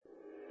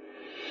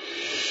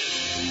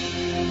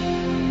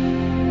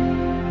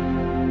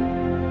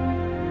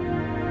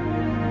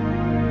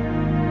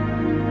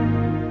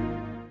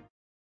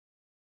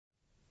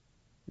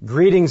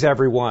Greetings,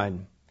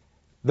 everyone.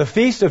 The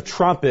Feast of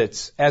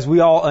Trumpets, as we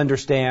all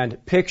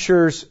understand,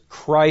 pictures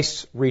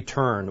Christ's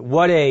return.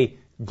 What a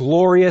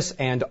glorious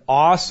and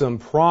awesome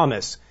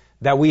promise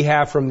that we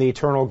have from the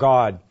eternal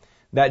God,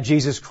 that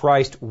Jesus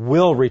Christ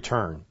will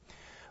return.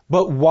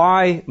 But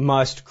why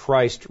must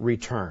Christ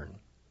return?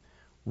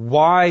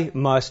 Why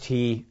must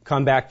He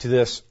come back to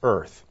this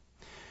earth?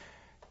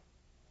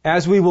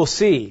 As we will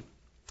see,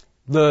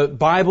 the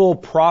Bible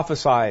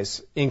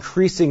prophesies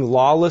increasing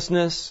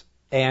lawlessness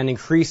and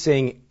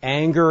increasing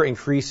anger,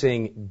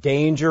 increasing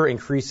danger,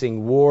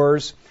 increasing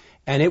wars,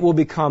 and it will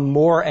become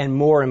more and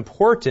more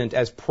important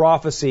as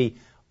prophecy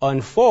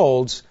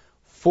unfolds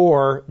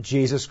for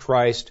Jesus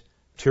Christ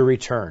to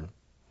return.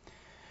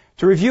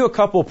 To review a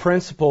couple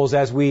principles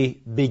as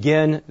we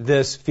begin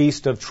this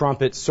Feast of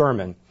Trumpets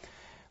sermon,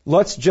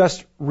 let's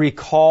just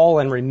recall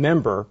and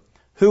remember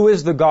who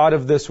is the God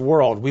of this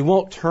world. We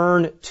won't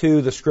turn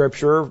to the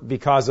Scripture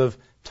because of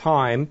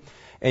time,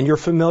 and you're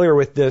familiar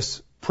with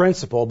this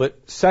principle,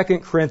 but 2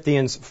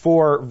 Corinthians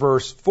 4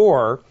 verse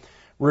 4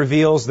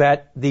 reveals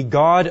that the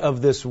God of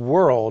this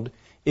world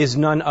is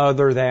none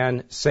other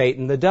than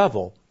Satan the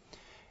devil.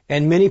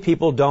 And many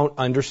people don't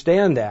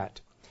understand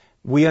that.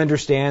 We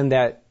understand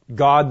that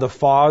God the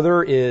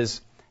Father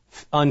is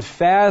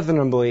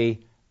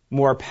unfathomably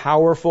more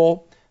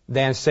powerful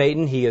than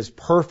Satan. He is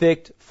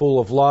perfect, full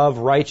of love,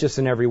 righteous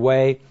in every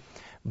way.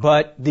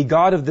 But the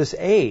God of this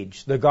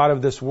age, the God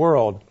of this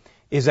world,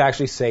 is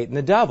actually Satan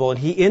the devil, and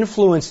he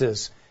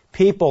influences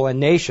people and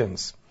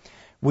nations.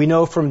 We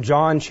know from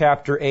John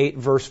chapter 8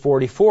 verse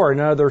 44,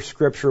 another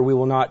scripture we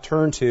will not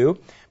turn to,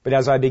 but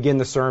as I begin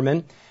the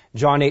sermon,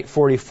 John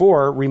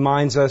 8:44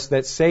 reminds us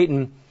that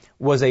Satan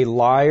was a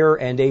liar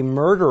and a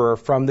murderer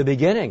from the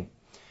beginning.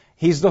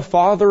 He's the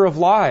father of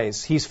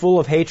lies. He's full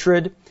of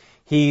hatred.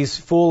 He's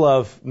full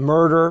of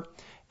murder,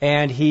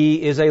 and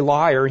he is a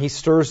liar. He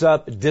stirs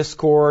up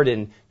discord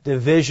and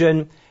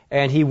division,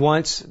 and he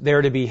wants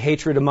there to be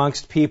hatred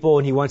amongst people,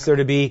 and he wants there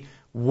to be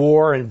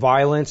war and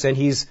violence, and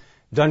he's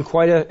done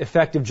quite an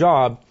effective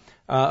job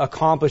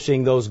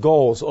accomplishing those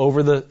goals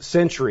over the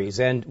centuries,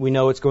 and we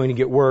know it's going to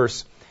get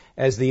worse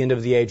as the end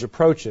of the age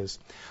approaches.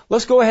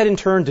 Let's go ahead and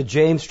turn to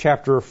James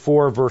chapter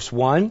 4 verse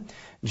 1.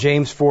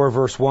 James 4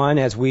 verse 1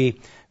 as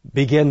we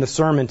begin the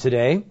sermon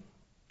today.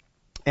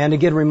 And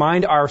again,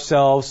 remind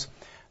ourselves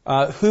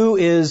who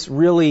is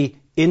really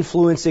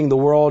influencing the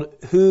world,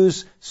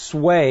 whose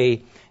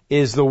sway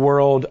is the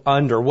world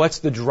under, what's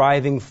the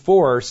driving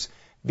force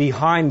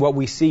behind what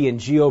we see in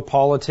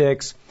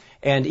geopolitics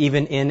and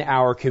even in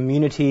our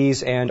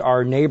communities and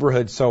our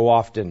neighborhoods so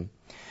often.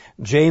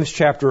 James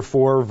chapter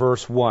 4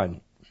 verse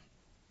 1.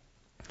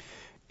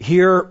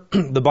 Here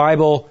the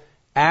Bible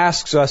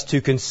asks us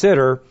to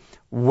consider,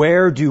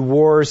 where do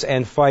wars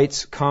and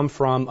fights come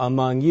from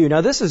among you?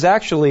 Now this is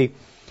actually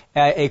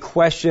a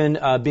question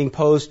being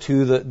posed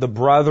to the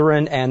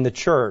brethren and the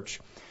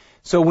church.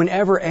 So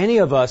whenever any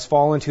of us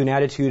fall into an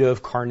attitude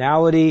of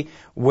carnality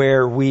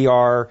where we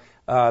are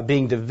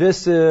being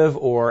divisive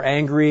or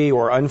angry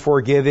or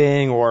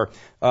unforgiving or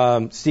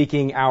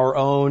seeking our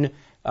own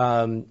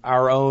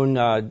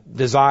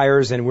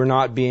desires, and we're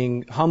not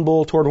being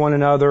humble toward one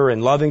another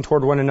and loving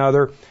toward one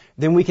another,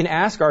 then we can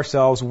ask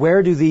ourselves,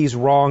 where do these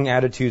wrong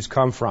attitudes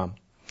come from?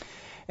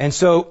 And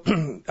so,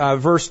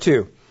 verse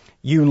 2,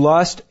 you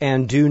lust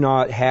and do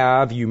not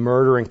have, you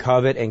murder and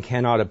covet and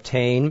cannot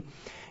obtain.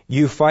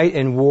 You fight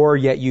and war,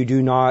 yet you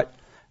do not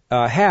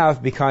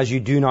have because you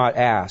do not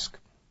ask.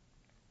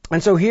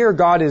 And so here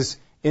God is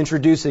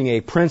introducing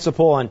a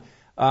principle, and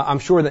I'm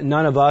sure that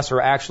none of us are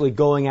actually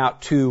going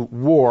out to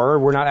war.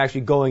 We're not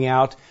actually going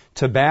out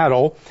to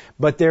battle,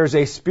 but there's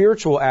a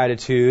spiritual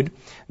attitude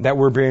that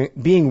we're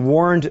being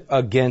warned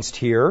against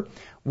here,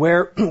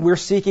 where we're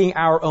seeking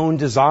our own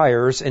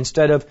desires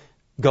instead of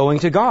going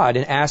to God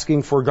and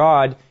asking for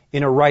God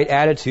in a right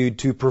attitude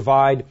to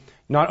provide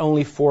not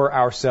only for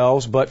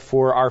ourselves, but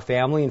for our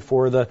family and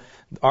for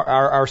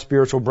our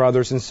spiritual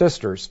brothers and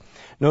sisters.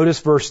 Notice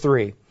verse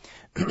 3.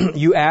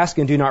 You ask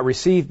and do not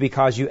receive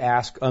because you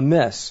ask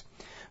amiss.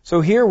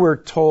 So here we're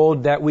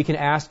told that we can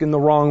ask in the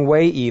wrong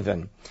way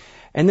even.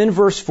 And then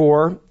verse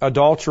 4,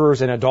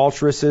 adulterers and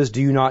adulteresses,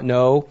 do you not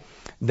know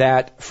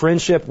that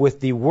friendship with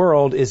the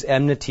world is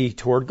enmity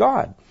toward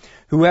God?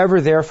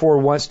 Whoever therefore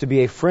wants to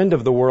be a friend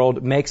of the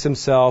world makes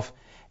himself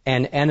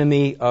an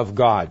enemy of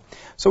God.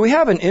 So we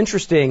have an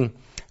interesting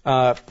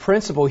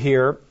principle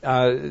here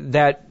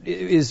that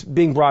is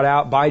being brought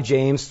out by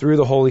James through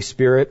the Holy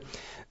Spirit,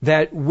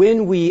 that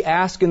when we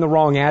ask in the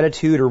wrong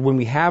attitude or when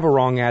we have a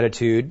wrong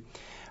attitude,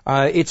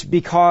 it's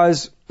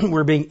because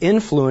we're being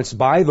influenced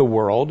by the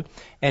world,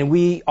 and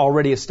we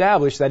already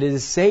established that it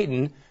is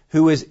Satan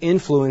who is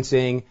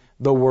influencing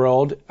the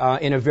world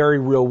in a very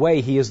real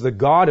way. He is the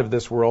God of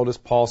this world, as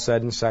Paul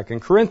said in 2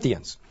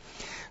 Corinthians.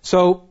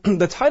 So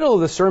the title of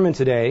the sermon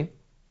today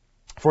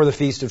for the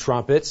Feast of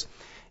Trumpets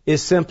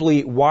is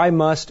simply, Why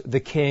Must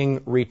the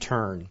King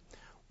Return?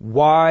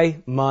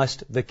 Why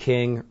must the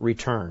King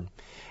return?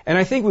 And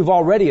I think we've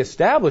already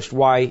established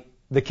why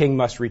the King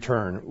must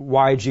return,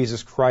 why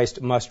Jesus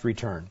Christ must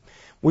return.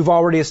 We've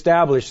already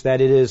established that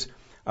it is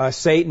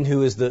Satan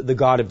who is the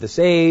god of this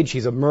age.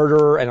 He's a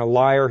murderer and a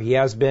liar. He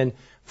has been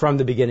from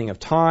the beginning of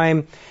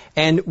time.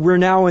 And we're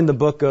now in the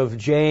book of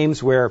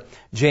James, where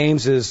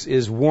James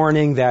is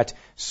warning that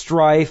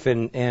strife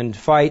and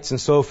fights and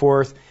so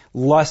forth,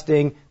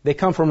 lusting, they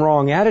come from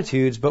wrong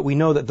attitudes, but we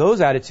know that those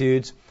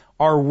attitudes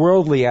are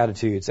worldly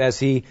attitudes, as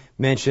he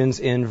mentions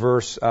in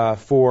verse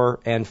 4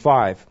 and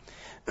 5.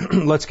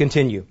 Let's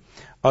continue.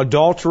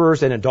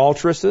 Adulterers and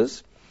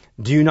adulteresses,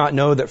 do you not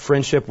know that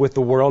friendship with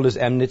the world is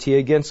enmity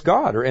against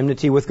God, or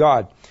enmity with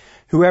God?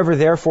 Whoever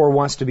therefore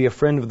wants to be a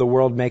friend of the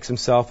world makes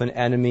himself an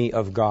enemy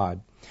of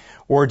God.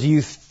 Or do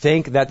you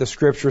think that the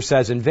Scripture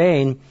says in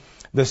vain,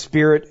 the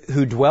Spirit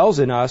who dwells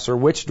in us, or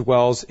which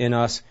dwells in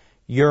us,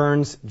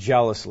 yearns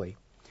jealously?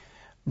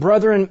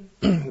 Brethren,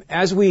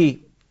 as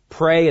we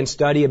pray and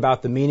study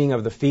about the meaning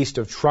of the Feast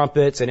of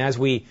Trumpets, and as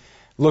we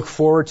look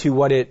forward to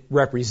what it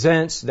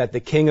represents, that the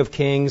King of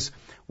Kings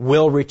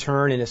will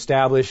return and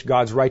establish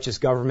God's righteous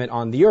government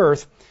on the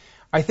earth,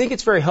 I think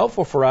it's very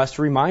helpful for us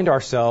to remind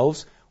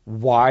ourselves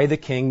why the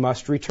King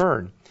must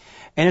return.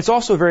 And it's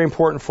also very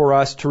important for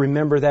us to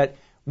remember that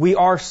we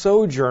are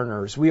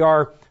sojourners, we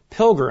are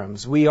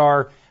pilgrims, we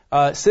are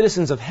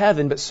citizens of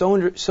heaven, but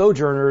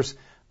sojourners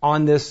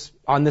on this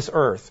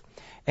earth.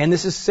 And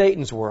this is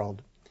Satan's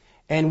world.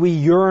 And we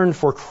yearn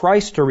for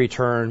Christ to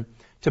return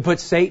to put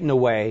Satan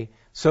away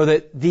so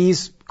that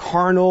these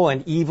carnal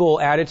and evil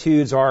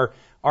attitudes are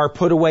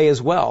put away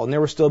as well. And there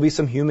will still be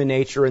some human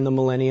nature in the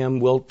millennium.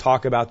 We'll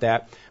talk about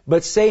that.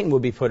 But Satan will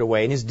be put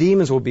away and his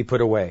demons will be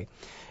put away.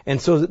 And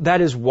so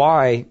that is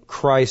why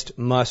Christ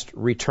must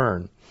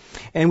return.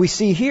 And we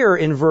see here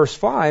in verse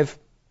 5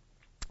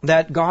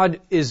 that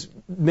God is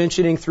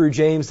mentioning through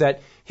James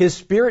that His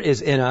Spirit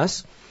is in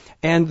us,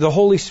 and the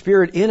Holy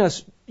Spirit in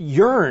us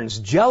yearns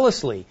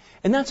jealously.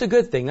 And that's a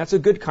good thing. That's a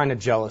good kind of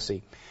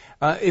jealousy.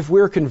 If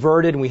we're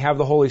converted and we have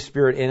the Holy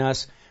Spirit in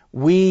us,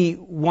 we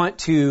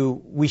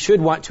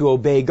should want to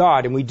obey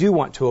God, and we do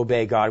want to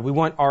obey God. We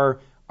want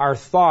our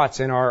thoughts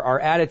and our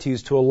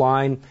attitudes to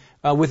align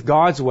with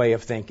God's way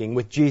of thinking,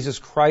 with Jesus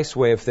Christ's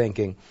way of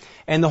thinking.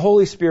 And the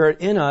Holy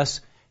Spirit in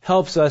us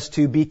helps us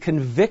to be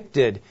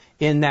convicted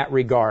in that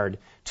regard,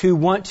 to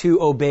want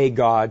to obey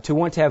God, to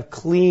want to have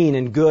clean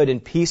and good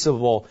and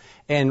peaceable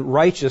and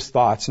righteous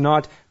thoughts,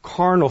 not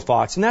carnal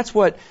thoughts. And that's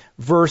what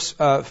verse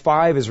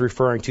 5 is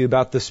referring to,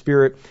 about the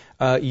Spirit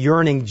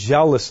yearning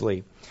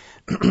jealously.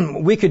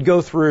 We could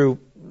go through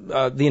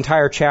the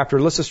entire chapter.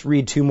 Let's just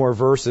read two more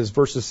verses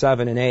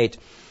 7 and 8.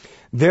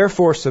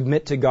 Therefore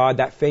submit to God,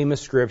 that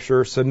famous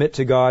scripture, submit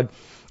to God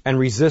and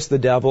resist the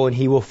devil, and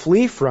he will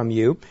flee from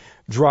you.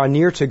 Draw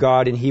near to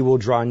God, and He will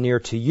draw near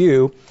to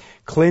you.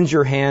 Cleanse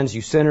your hands,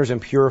 you sinners,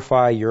 and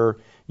purify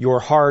your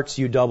hearts,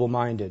 you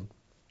double-minded.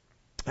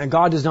 And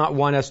God does not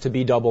want us to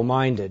be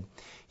double-minded.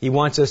 He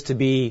wants us to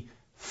be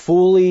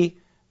fully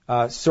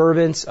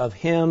servants of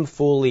Him,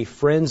 fully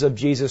friends of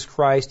Jesus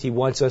Christ. He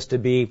wants us to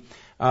be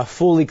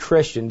fully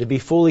Christian, to be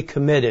fully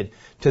committed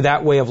to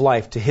that way of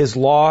life, to His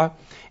law,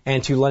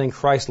 and to letting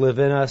Christ live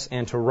in us,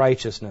 and to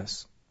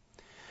righteousness.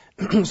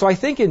 So I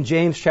think in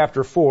James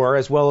chapter 4,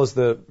 as well as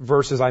the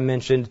verses I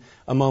mentioned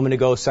a moment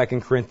ago, 2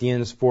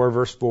 Corinthians 4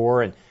 verse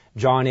 4 and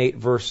John 8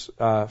 verse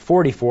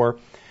 44,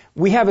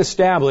 we have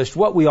established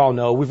what we all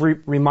know.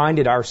 We've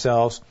reminded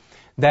ourselves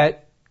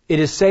that it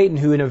is Satan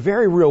who, in a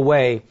very real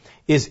way,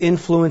 is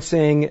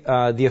influencing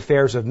the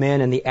affairs of men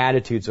and the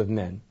attitudes of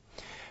men.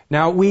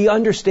 Now, we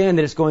understand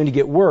that it's going to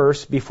get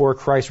worse before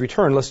Christ's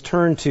return. Let's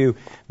turn to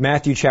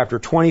Matthew chapter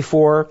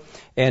 24,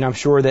 and I'm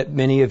sure that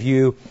many of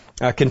you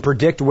can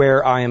predict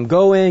where I am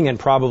going, and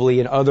probably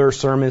in other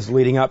sermons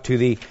leading up to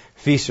the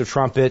Feast of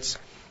Trumpets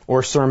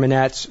or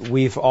sermonettes,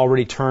 we've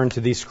already turned to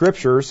these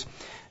scriptures.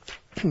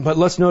 But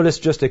let's notice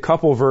just a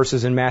couple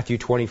verses in Matthew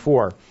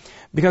 24.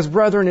 Because,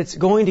 brethren, it's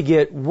going to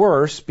get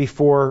worse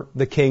before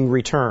the King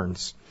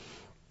returns.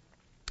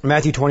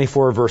 Matthew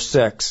 24, verse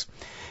 6.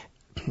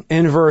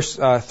 In verse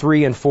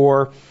 3 and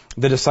 4,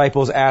 the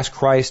disciples ask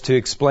Christ to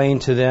explain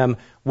to them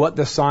what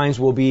the signs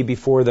will be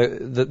before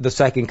the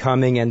second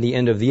coming and the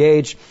end of the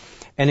age.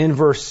 And in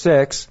verse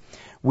 6,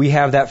 we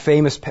have that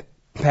famous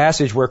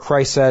passage where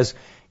Christ says,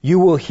 you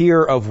will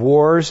hear of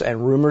wars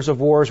and rumors of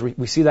wars.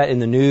 We see that in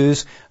the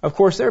news. Of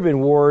course, there have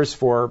been wars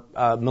for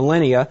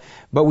millennia,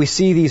 but we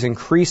see these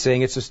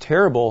increasing. It's just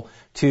terrible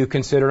to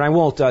consider. And I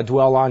won't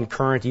dwell on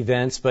current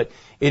events, but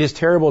it is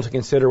terrible to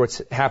consider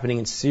what's happening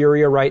in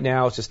Syria right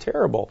now. It's just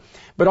terrible.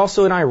 But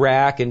also in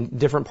Iraq and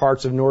different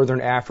parts of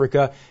northern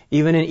Africa,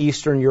 even in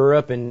Eastern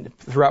Europe and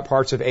throughout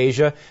parts of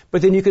Asia.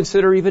 But then you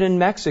consider even in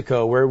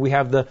Mexico, where we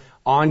have the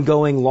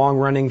ongoing,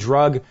 long-running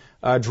drug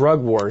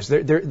wars.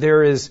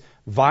 There is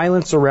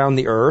violence around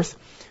the earth,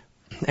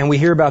 and we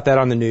hear about that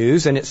on the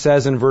news, and it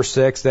says in verse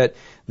 6 that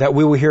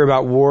we will hear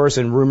about wars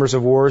and rumors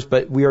of wars,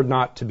 but we are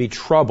not to be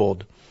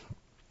troubled.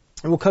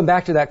 And we'll come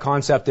back to that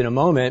concept in a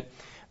moment,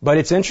 but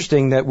it's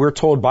interesting that we're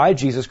told by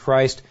Jesus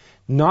Christ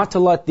not to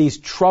let these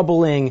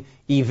troubling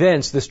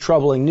events, this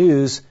troubling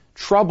news,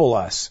 trouble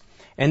us.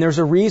 And there's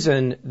a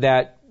reason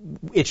that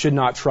it should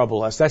not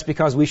trouble us. That's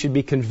because we should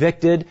be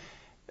convicted,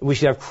 we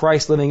should have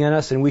Christ living in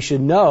us, and we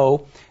should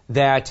know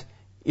that,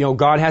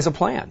 God has a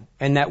plan,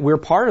 and that we're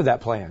part of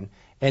that plan,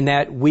 and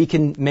that we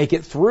can make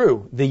it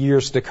through the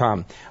years to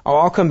come.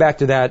 I'll come back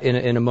to that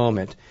in a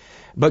moment.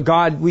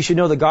 But we should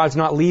know that God's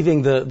not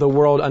leaving the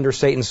world under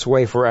Satan's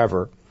sway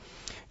forever.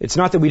 It's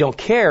not that we don't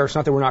care, it's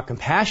not that we're not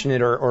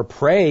compassionate or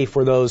pray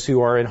for those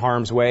who are in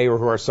harm's way or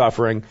who are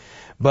suffering,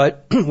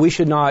 but we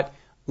should not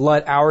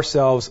let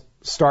ourselves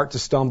start to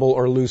stumble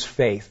or lose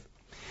faith.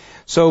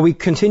 So we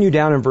continue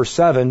down in verse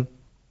 7,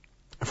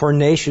 for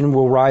nation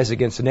will rise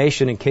against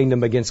nation and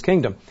kingdom against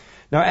kingdom.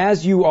 Now,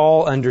 as you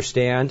all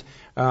understand,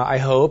 I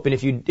hope, and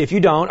if you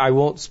don't, I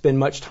won't spend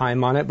much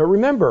time on it, but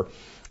remember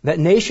that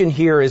nation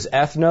here is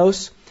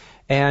ethnos,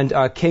 and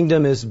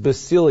kingdom is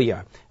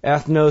basilia.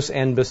 Ethnos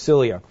and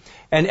basilia.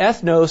 And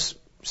ethnos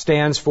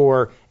stands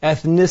for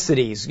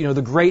ethnicities,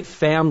 the great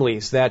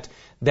families that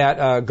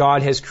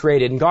God has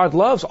created. And God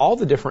loves all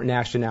the different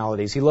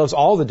nationalities. He loves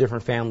all the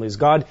different families.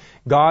 God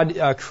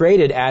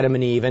created Adam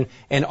and Eve,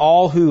 and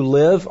all who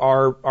live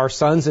are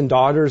sons and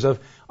daughters of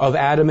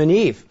Adam and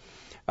Eve.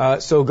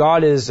 So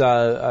God is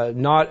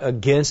not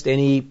against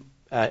any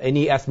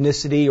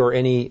ethnicity or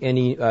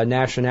any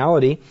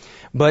nationality.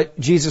 But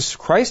Jesus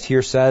Christ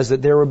here says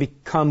that there will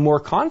become more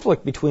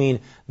conflict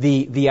between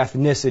the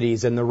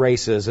ethnicities and the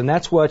races. And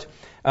that's what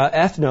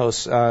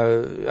ethnos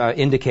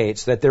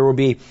indicates, that there will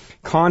be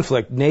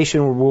conflict.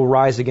 Nation will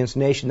rise against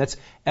nation. That's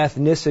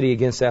ethnicity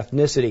against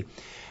ethnicity.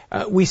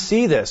 We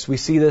see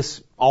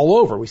this all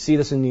over. We see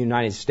this in the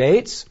United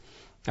States,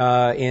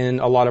 in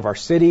a lot of our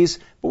cities,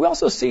 but we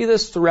also see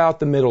this throughout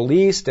the Middle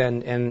East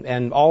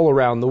and all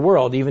around the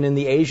world, even in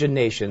the Asian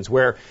nations,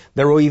 where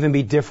there will even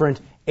be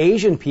different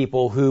Asian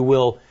people who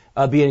will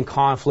be in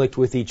conflict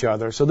with each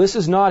other. So this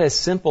is not as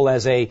simple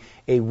as a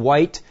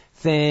white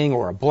thing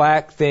or a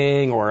black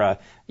thing or an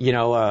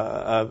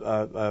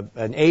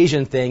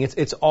Asian thing.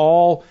 It's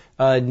all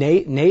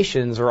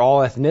nations or all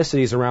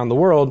ethnicities around the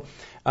world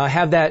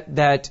have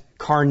that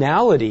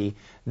carnality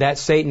that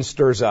Satan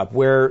stirs up,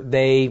 where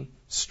they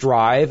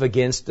strive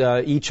against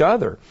each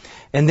other.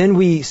 And then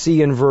we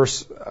see in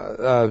verse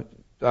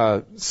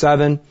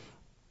 7,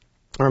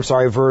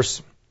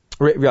 verse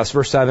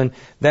 7,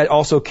 that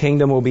also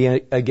kingdom will be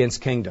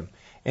against kingdom.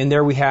 And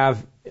there we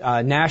have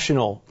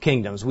national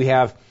kingdoms. We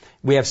have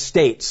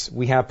states.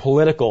 We have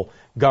political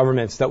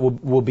governments that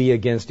will be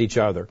against each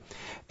other.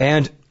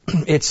 And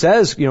it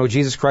says,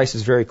 Jesus Christ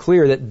is very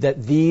clear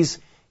that these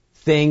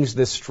things,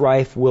 the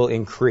strife will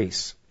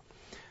increase.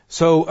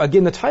 So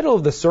again, the title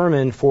of the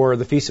sermon for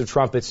the Feast of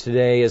Trumpets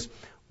today is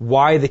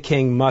Why the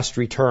King Must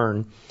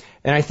Return.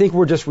 And I think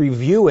we're just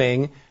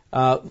reviewing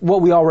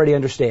what we already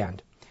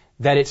understand,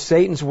 that it's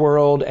Satan's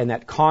world and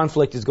that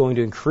conflict is going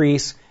to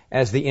increase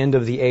as the end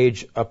of the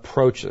age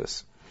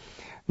approaches.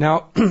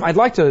 Now, I'd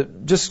like to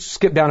just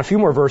skip down a few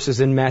more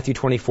verses in Matthew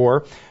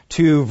 24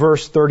 to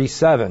verse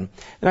 37.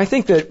 And I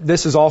think that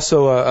this is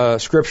also a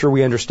scripture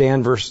we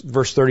understand, verse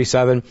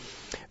 37.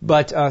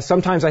 But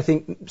sometimes I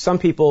think some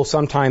people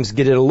sometimes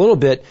get it a little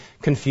bit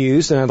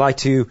confused, and I'd like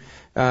to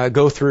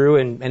go through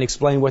and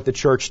explain what the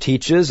church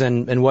teaches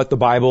and what the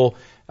Bible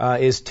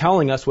is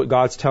telling us, what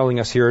God's telling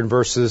us here in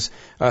verses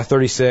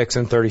 36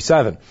 and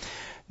 37.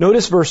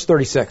 Notice verse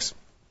 36.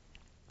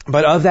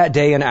 But of that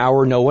day and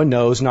hour no one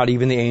knows, not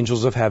even the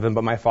angels of heaven,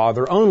 but my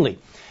Father only.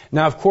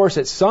 Now, of course,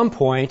 at some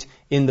point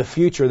in the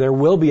future, there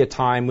will be a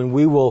time when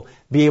we will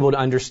be able to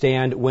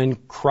understand when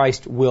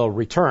Christ will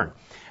return.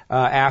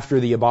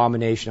 After the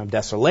abomination of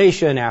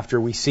desolation,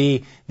 after we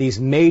see these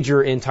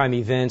major end-time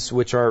events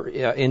which are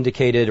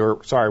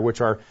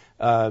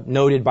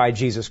noted by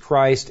Jesus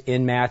Christ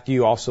in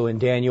Matthew, also in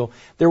Daniel.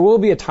 There will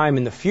be a time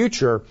in the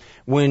future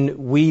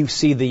when we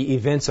see the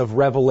events of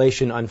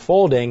Revelation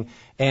unfolding,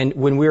 and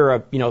when we're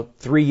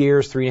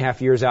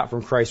 3.5 years out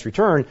from Christ's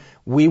return,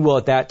 we will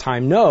at that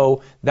time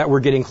know that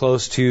we're getting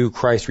close to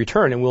Christ's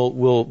return, and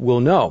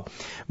we'll know.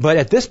 But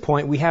at this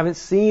point, we haven't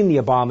seen the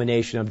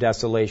abomination of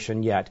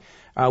desolation yet.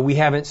 We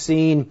haven't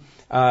seen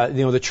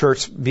the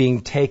church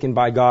being taken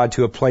by God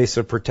to a place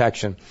of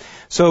protection.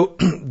 So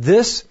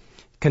this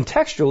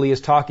contextually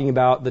is talking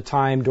about the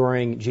time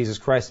during Jesus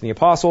Christ and the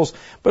apostles,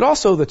 but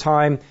also the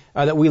time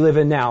that we live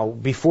in now,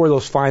 before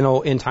those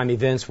final end time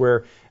events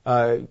where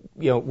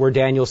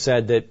Daniel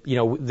said that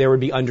there would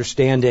be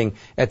understanding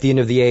at the end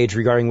of the age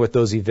regarding what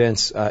those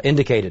events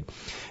indicated.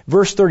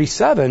 Verse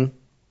 37.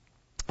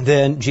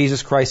 Then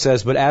Jesus Christ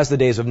says, but as the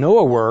days of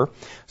Noah were,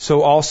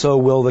 so also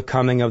will the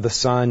coming of the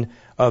Son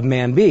of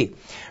Man be.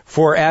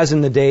 For as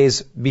in the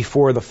days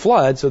before the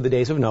flood, so the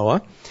days of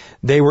Noah,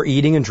 they were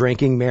eating and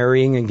drinking,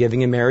 marrying and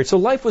giving in marriage. So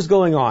life was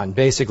going on,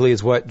 basically,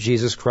 is what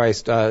Jesus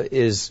Christ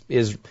is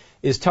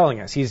telling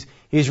us.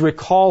 He's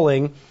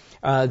recalling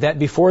that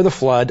before the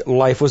flood,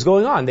 life was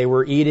going on. They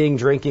were eating,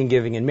 drinking,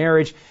 giving in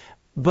marriage.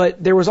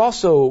 But there was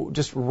also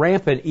just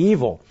rampant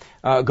evil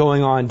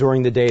going on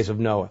during the days of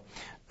Noah.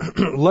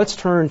 Let's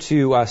turn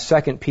to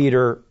 2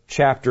 Peter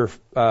chapter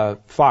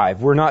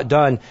 5. We're not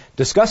done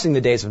discussing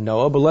the days of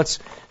Noah, but let's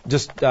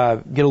just get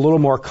a little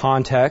more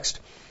context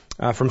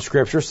from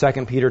Scripture,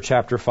 2 Peter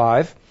chapter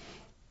 5,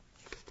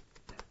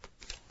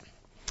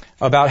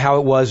 about how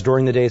it was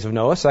during the days of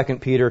Noah. 2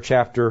 Peter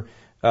chapter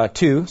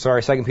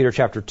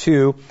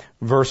 2,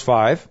 verse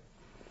 5.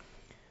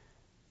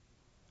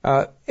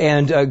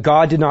 And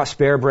God did not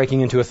spare,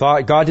 breaking into a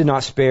thought, God did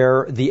not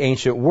spare the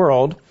ancient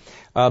world,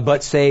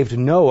 but saved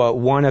Noah,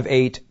 one of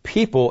 8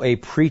 people, a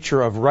preacher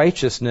of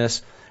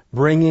righteousness,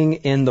 bringing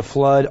in the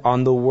flood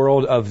on the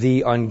world of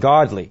the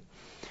ungodly.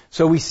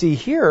 So we see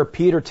here,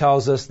 Peter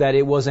tells us that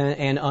it was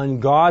an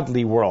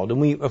ungodly world, and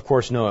we, of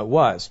course, know it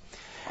was.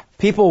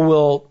 People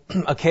will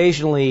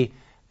occasionally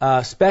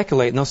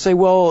speculate, and they'll say,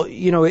 well,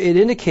 it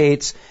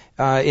indicates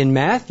in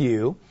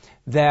Matthew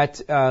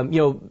that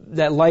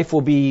that life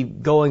will be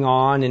going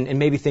on, and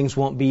maybe things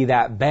won't be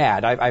that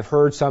bad. I've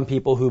heard some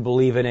people who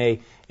believe in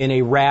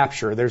a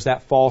rapture. There's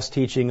that false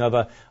teaching of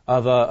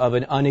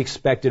an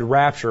unexpected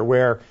rapture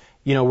where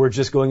we're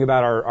just going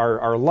about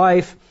our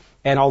life,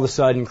 and all of a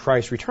sudden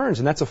Christ returns,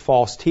 and that's a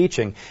false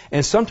teaching.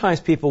 And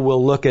sometimes people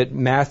will look at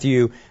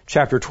Matthew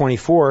chapter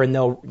 24, and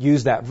they'll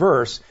use that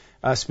verse,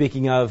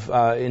 speaking of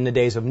in the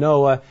days of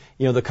Noah,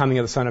 the coming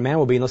of the Son of Man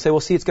will be, and they'll say, well,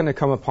 see, it's going to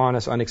come upon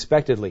us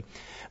unexpectedly.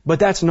 But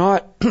that's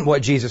not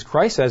what Jesus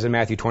Christ says in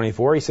Matthew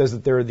 24. He says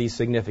that there are these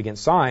significant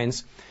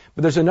signs.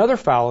 But there's another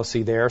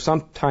fallacy there.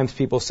 Sometimes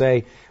people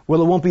say, well,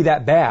 it won't be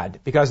that bad,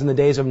 because in the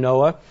days of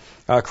Noah,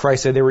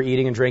 Christ said they were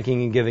eating and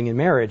drinking and giving in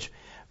marriage.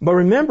 But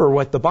remember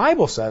what the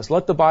Bible says.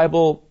 Let the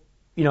Bible,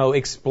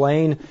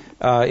 explain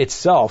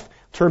itself.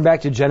 Turn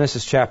back to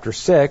Genesis chapter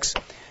 6.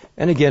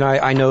 And again,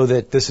 I know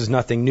that this is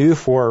nothing new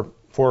for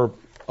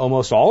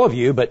almost all of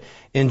you, but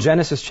in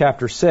Genesis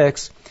chapter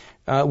 6,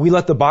 we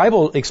let the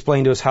Bible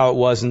explain to us how it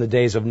was in the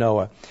days of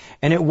Noah.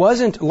 And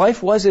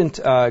life wasn't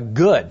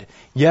good.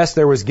 Yes,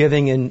 there was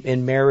giving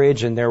in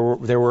marriage, and there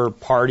were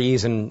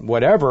parties and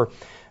whatever.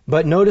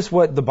 But notice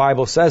what the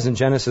Bible says in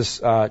Genesis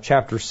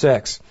chapter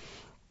 6,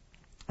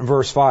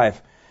 verse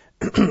 5.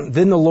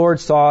 Then the Lord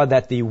saw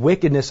that the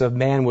wickedness of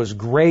man was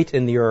great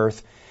in the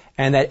earth,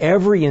 and that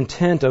every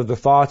intent of the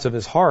thoughts of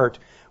his heart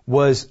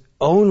was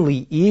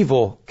only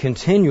evil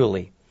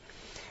continually.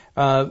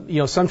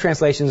 Some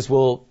translations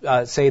will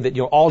say that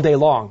all day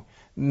long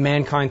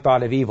mankind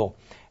thought of evil.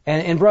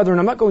 And brethren,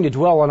 I'm not going to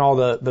dwell on all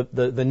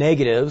the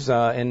negatives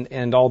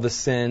and all the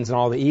sins and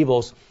all the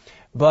evils,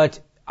 but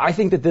I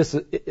think that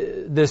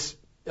this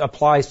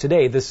applies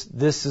today.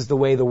 This is the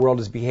way the world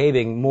is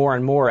behaving more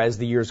and more as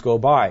the years go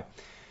by.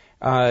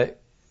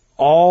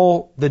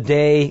 All the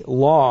day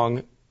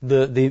long,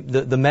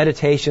 the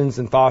meditations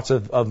and thoughts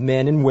of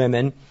men and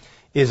women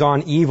is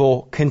on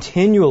evil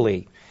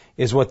continually,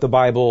 is what the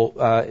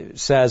Bible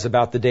says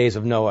about the days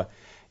of Noah.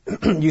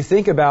 You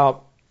think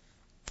about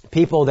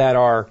people that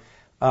are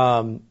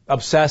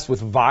obsessed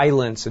with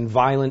violence and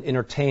violent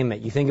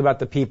entertainment. You think about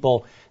the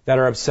people that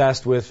are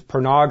obsessed with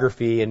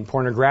pornography and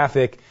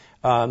pornographic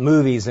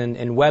movies and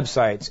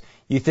websites.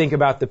 You think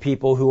about the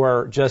people who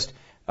are just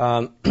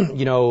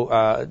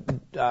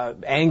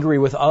angry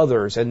with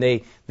others, and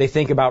they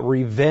think about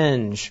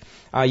revenge.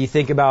 You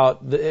think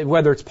about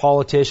whether it's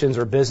politicians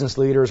or business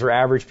leaders or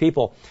average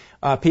people,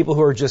 people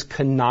who are just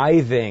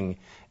conniving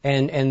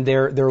and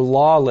they're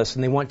lawless,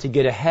 and they want to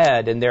get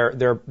ahead, and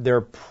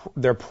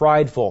they're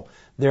prideful,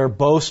 they're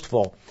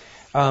boastful.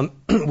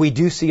 We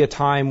do see a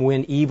time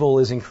when evil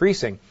is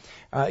increasing.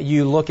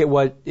 You look at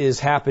what is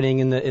happening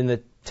in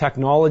the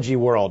technology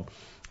world.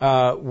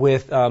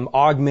 With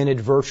augmented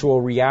virtual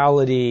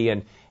reality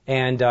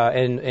and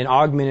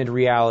augmented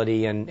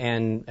reality and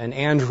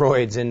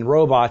androids and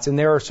robots, and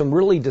there are some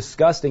really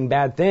disgusting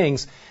bad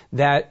things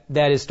that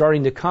is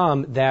starting to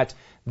come, that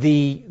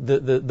the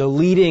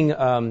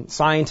leading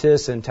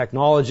scientists and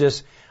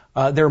technologists,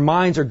 their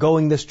minds are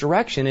going this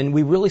direction, and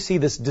we really see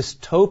this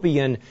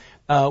dystopian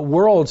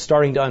world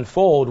starting to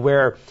unfold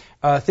where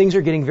things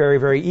are getting very,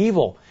 very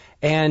evil.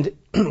 And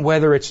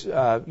whether it's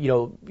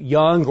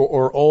young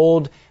or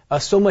old,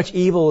 so much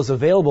evil is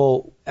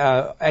available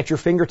at your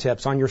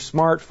fingertips, on your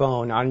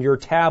smartphone, on your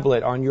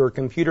tablet, on your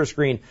computer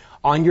screen,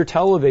 on your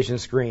television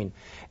screen.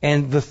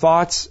 And the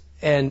thoughts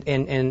and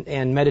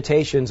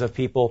meditations of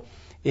people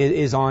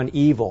is on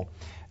evil,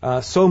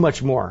 so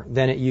much more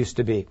than it used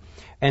to be.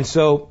 And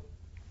so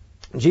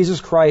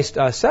Jesus Christ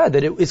said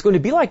that it's going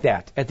to be like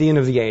that at the end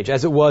of the age,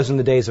 as it was in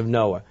the days of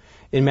Noah.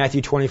 In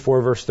Matthew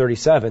 24, verse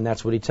 37,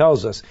 that's what he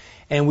tells us.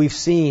 And we've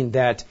seen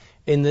that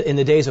in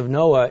the days of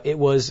Noah, it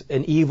was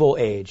an evil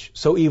age,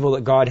 so evil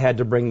that God had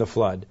to bring the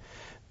flood.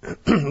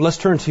 Let's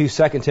turn to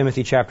 2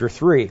 Timothy chapter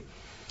 3.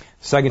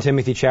 2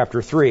 Timothy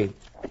chapter 3.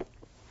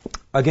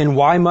 Again,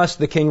 why must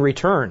the king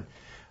return?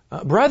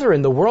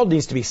 Brethren, the world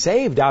needs to be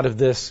saved out of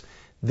this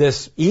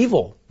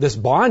evil, this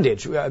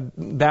bondage.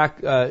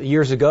 Back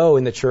years ago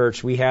in the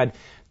church, we had,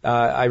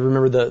 I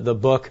remember the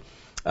book,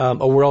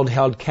 A World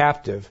Held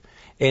Captive.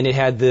 And it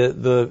had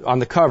on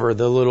the cover,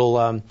 the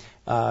little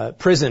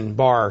prison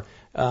bars.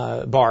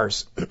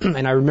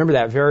 And I remember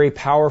that very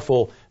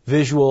powerful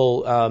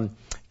visual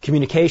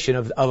communication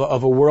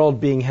of a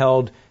world being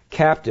held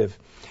captive.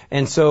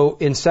 And so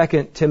in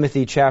 2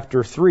 Timothy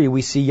chapter 3,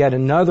 we see yet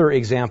another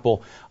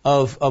example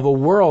of a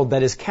world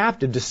that is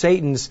captive to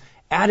Satan's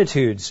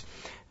attitudes,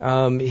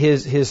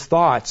 his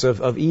thoughts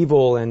of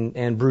evil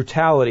and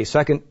brutality.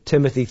 2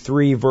 Timothy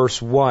 3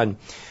 verse 1.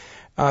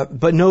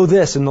 But know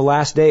this, in the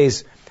last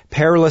days,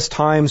 perilous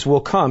times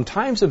will come,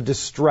 times of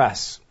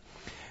distress.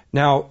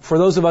 Now, for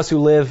those of us who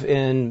live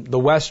in the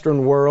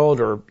Western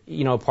world or,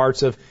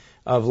 parts of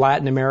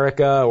Latin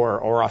America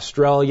or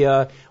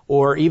Australia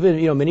or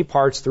even, many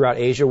parts throughout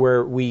Asia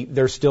where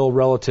there's still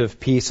relative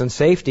peace and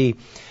safety,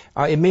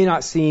 it may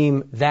not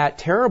seem that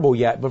terrible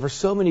yet, but for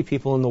so many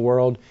people in the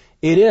world,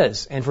 it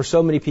is. And for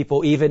so many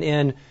people, even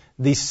in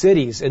these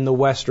cities in the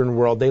Western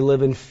world, they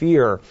live in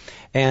fear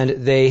and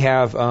they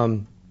have,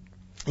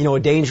 a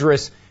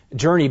dangerous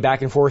journey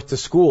back and forth to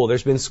school.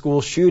 There's been school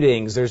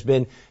shootings. There's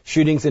been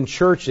shootings in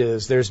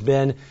churches. There's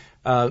been,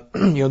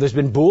 there's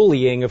been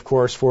bullying, of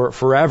course, for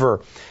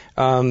forever.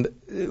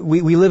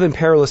 We live in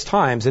perilous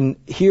times. And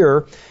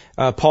here,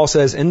 Paul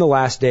says, in the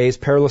last days,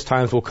 perilous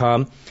times will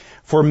come.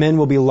 For men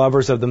will be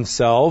lovers of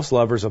themselves,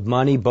 lovers of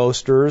money,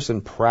 boasters,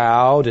 and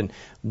proud, and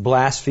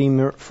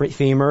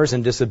blasphemers,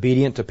 and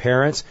disobedient to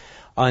parents,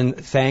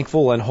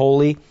 unthankful,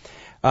 unholy.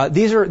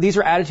 These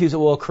are attitudes that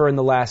will occur in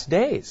the last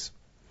days.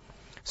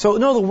 So,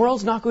 no, the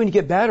world's not going to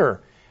get better.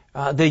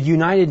 The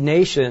United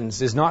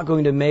Nations is not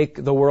going to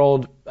make the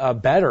world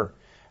better.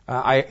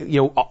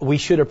 We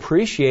should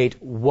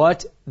appreciate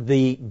what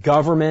the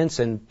governments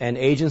and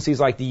agencies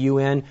like the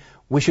UN,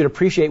 we should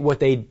appreciate what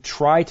they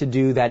try to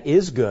do that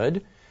is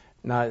good.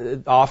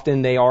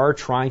 Often they are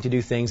trying to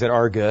do things that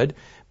are good,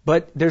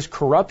 but there's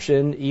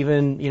corruption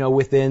even,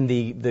 within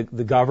the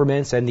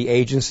governments and the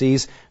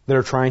agencies that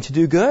are trying to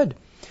do good.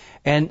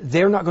 And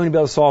they're not going to be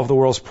able to solve the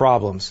world's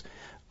problems.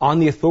 On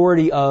the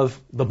authority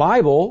of the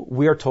Bible,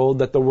 we are told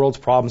that the world's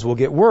problems will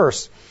get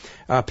worse.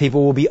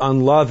 People will be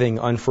unloving,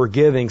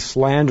 unforgiving,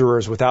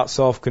 slanderers, without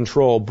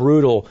self-control,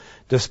 brutal,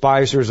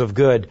 despisers of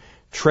good,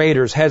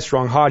 traitors,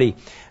 headstrong, haughty.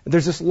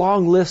 There's this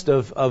long list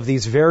of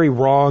these very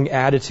wrong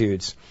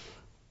attitudes.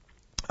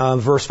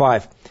 Verse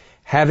 5,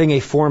 having a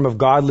form of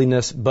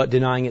godliness but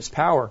denying its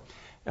power.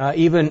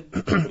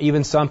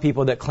 Even some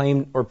people that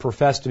claim or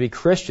profess to be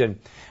Christian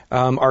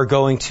are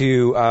going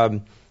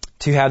to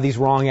have these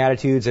wrong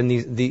attitudes and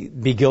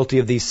be guilty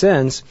of these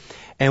sins,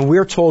 and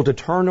we're told to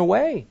turn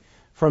away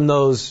from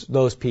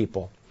those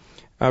people.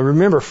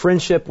 Remember,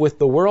 friendship with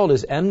the world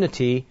is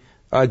enmity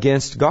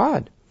against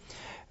God.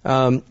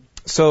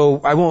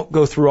 So I won't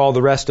go through all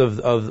the rest of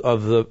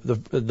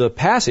the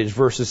passage.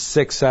 Verses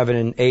 6, 7,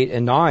 and 8,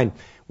 and 9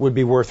 would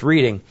be worth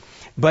reading.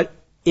 But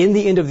in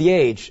the end of the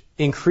age,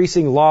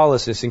 increasing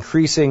lawlessness,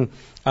 increasing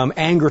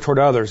anger toward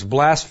others,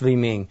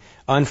 blaspheming,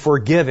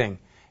 unforgiving.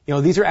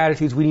 These are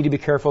attitudes we need to be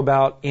careful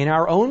about in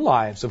our own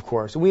lives, of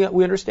course. We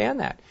understand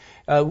that.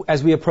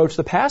 As we approach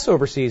the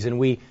Passover season,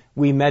 we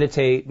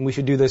meditate, and we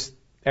should do this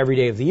every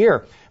day of the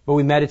year. But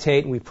we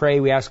meditate and we pray,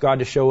 we ask God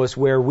to show us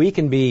where we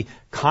can be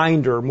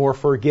kinder, more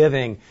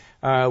forgiving,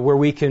 where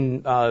we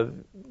can,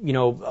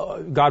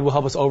 God will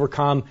help us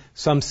overcome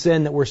some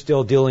sin that we're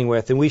still dealing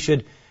with. And we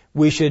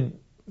should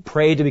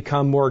pray to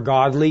become more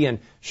godly and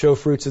show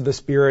fruits of the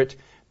Spirit,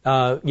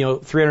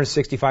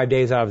 365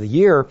 days out of the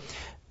year.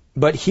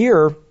 But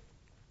here,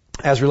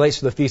 as relates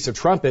to the Feast of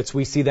Trumpets,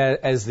 we see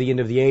that as the end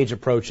of the age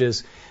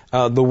approaches,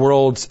 the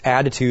world's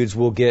attitudes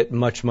will get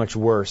much, much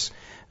worse.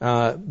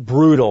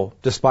 Brutal,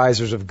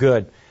 despisers of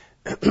good.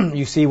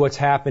 You see what's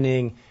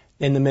happening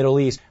in the Middle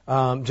East.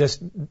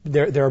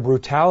 Their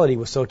brutality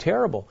was so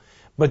terrible.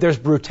 But there's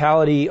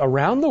brutality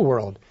around the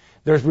world.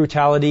 There's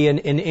brutality in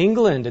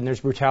England, and there's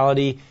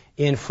brutality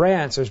in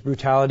France. There's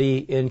brutality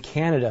in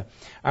Canada.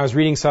 I was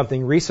reading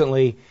something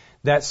recently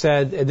that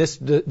said,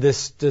 this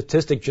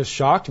statistic just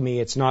shocked me.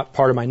 It's not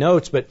part of my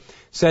notes, but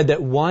said that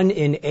 1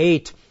 in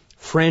 8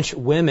 French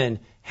women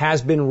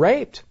has been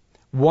raped.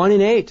 1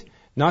 in 8.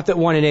 Not that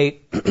 1 in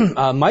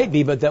 8 might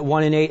be, but that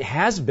 1 in 8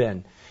 has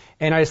been.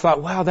 And I just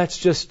thought, wow, that's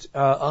just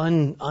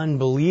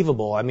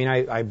unbelievable. I mean,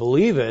 I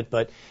believe it,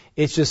 but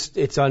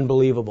it's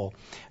unbelievable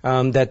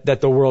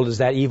that the world is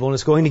that evil, and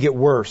it's going to get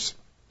worse.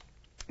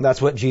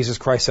 That's what Jesus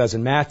Christ says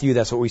in Matthew.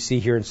 That's what we see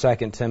here in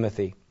 2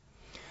 Timothy.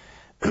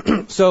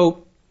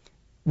 So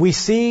we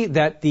see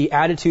that the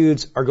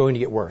attitudes are going to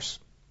get worse.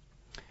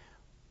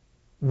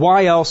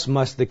 Why else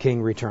must the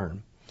king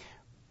return?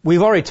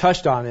 We've already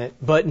touched on it,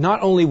 but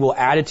not only will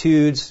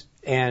attitudes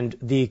and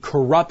the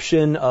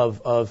corruption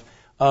of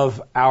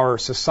our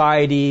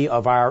society,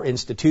 of our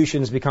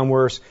institutions become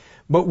worse,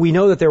 but we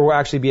know that there will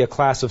actually be a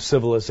class of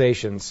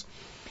civilizations.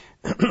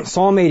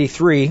 Psalm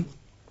 83,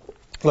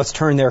 let's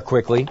turn there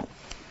quickly.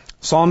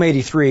 Psalm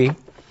 83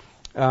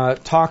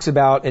 talks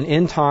about an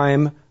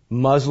end-time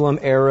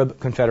Muslim-Arab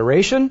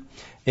confederation,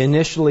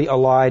 initially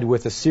allied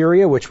with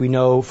Assyria, which we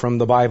know from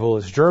the Bible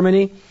is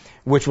Germany,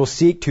 which will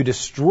seek to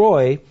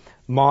destroy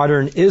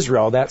modern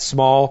Israel, that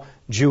small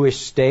Jewish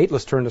state.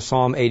 Let's turn to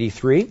Psalm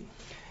 83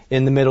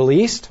 in the Middle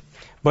East,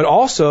 but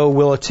also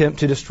will attempt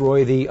to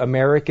destroy the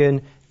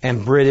American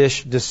and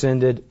British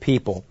descended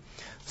people.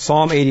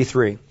 Psalm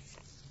 83.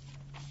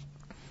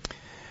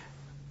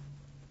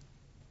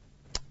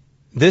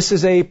 This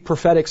is a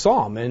prophetic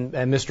psalm, and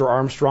Mr.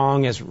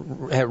 Armstrong has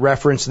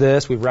referenced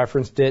this. We've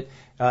referenced it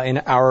in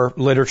our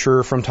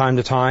literature from time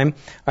to time.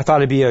 I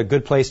thought it'd be a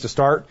good place to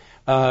start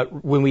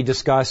when we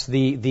discuss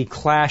the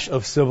clash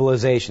of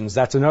civilizations.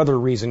 That's another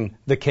reason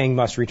the king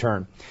must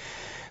return.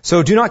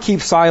 So do not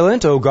keep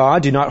silent, O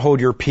God. Do not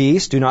hold your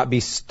peace. Do not be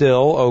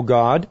still, O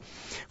God.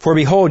 For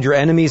behold, your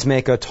enemies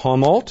make a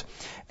tumult,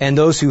 and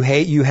those who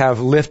hate you have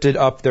lifted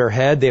up their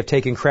head. They have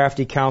taken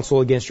crafty counsel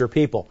against your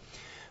people.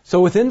 So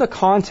within the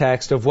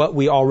context of what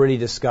we already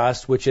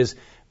discussed, which is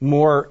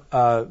more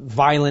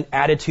violent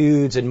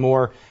attitudes and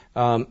more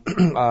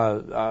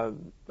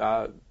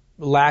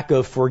lack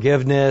of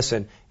forgiveness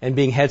and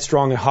being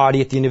headstrong and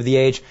haughty at the end of the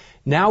age,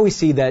 now we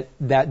see that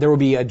there will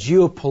be a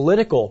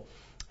geopolitical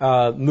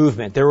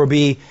movement. There will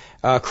be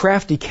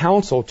crafty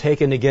counsel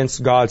taken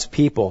against God's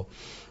people.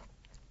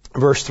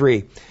 Verse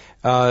 3,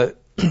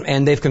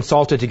 and they've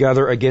consulted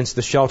together against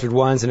the sheltered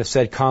ones and have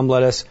said, come,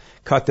 let us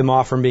cut them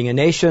off from being a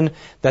nation,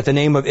 that the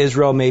name of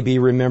Israel may be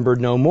remembered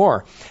no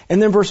more.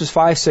 And then verses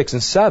 5, 6,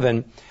 and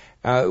 7,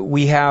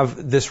 we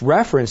have this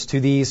reference to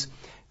these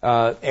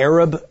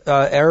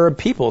Arab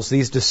peoples,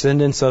 these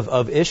descendants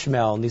of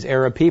Ishmael and these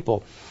Arab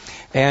people.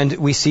 And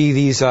we see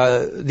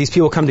these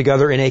people come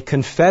together in a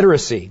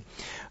confederacy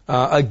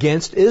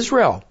against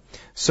Israel.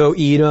 So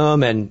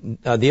Edom and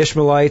the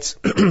Ishmaelites,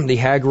 the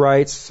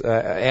Hagrites,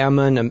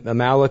 Ammon,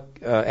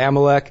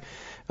 Amalek,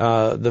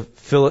 the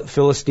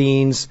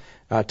Philistines,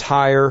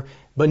 Tyre.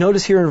 But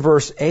notice here in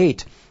verse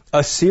 8,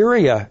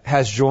 Assyria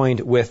has joined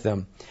with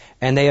them,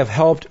 and they have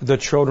helped the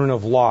children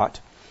of Lot.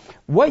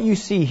 What you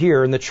see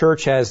here, and the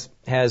church has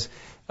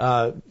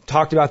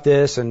talked about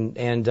this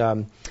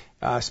and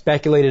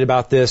speculated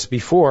about this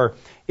before,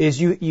 is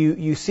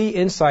you see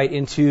insight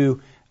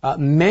into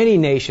many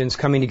nations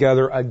coming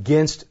together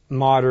against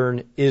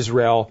modern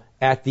Israel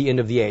at the end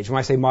of the age. When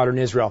I say modern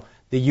Israel,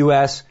 the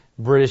U.S.,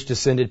 British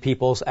descended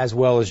peoples, as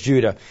well as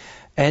Judah.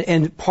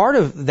 And part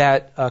of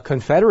that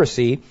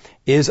confederacy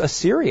is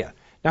Assyria.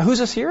 Now,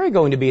 who's Assyria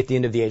going to be at the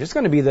end of the age? It's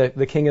going to be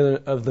the king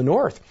of the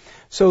north.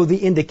 So the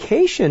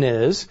indication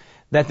is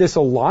that this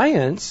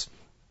alliance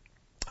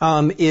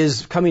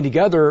is coming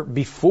together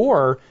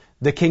before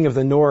the king of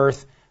the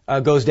north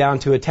goes down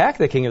to attack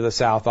the king of the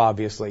south,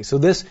 obviously. So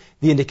the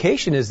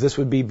indication is this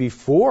would be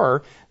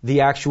before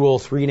the actual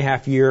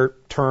 3.5 year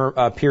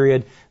term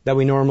period that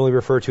we normally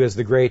refer to as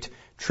the Great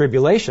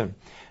Tribulation.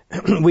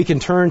 We can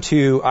turn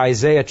to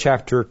Isaiah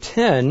chapter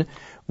 10,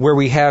 where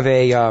we have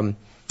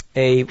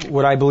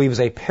what I believe is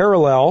a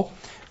parallel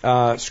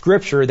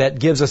scripture that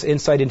gives us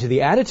insight into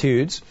the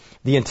attitudes,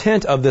 the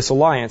intent of this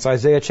alliance.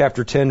 Isaiah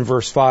chapter 10,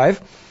 verse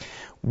 5.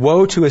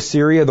 Woe to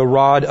Assyria, the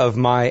rod of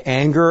my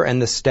anger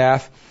and the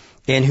staff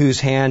in whose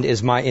hand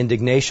is my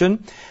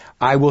indignation.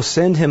 I will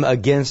send him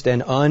against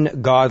an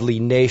ungodly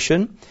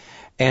nation,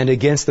 and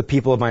against the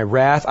people of my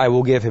wrath I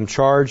will give him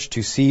charge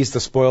to seize the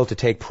spoil, to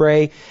take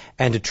prey,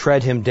 and to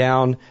tread him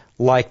down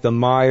like the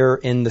mire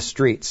in the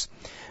streets.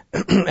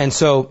 And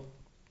so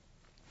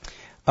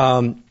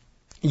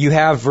you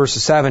have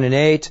verses 7 and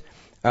 8.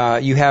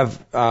 You have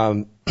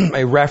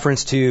a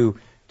reference to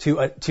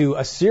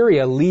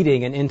Assyria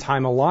leading an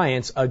end-time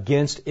alliance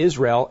against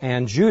Israel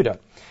and Judah.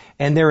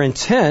 And their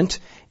intent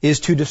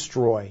is to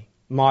destroy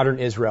modern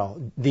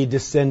Israel, the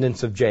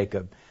descendants of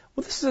Jacob.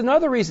 Well, this is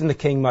another reason the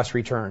king must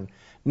return.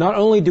 Not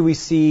only do we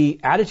see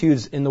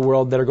attitudes in the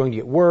world that are going to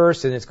get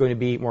worse and it's going to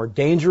be more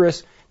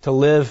dangerous to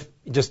live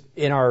just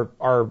in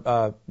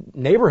our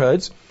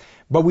neighborhoods,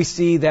 but we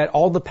see that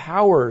all the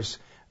powers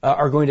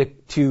are going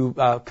to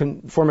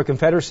form a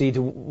confederacy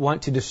to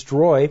want to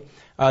destroy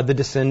the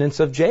descendants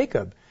of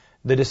Jacob,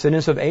 the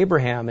descendants of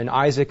Abraham and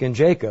Isaac and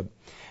Jacob.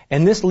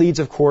 And this leads,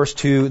 of course,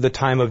 to the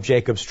time of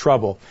Jacob's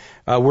trouble.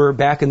 We're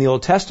back in the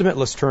Old Testament.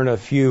 Let's turn a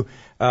few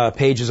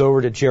pages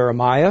over to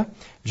Jeremiah.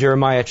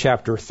 Jeremiah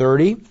chapter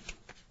 30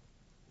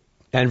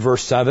 and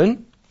verse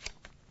 7.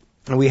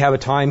 And we have a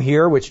time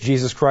here which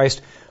Jesus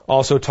Christ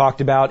also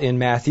talked about in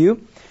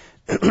Matthew.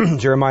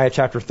 Jeremiah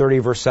chapter 30,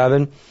 verse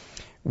 7.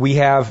 We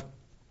have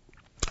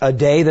a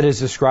day that is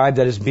described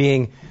that as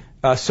being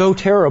so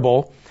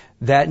terrible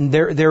that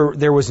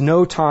there was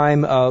no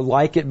time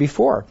like it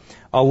before.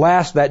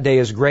 Alas, that day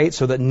is great,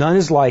 so that none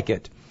is like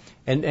it.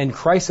 And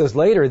Christ says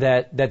later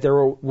that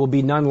there will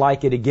be none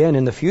like it again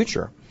in the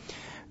future.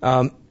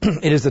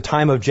 It is the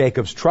time of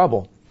Jacob's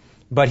trouble,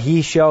 but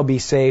he shall be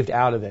saved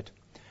out of it.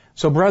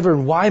 So,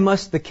 brethren, why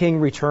must the king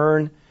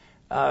return?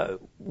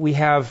 We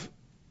have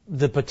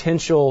the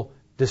potential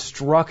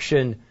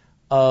destruction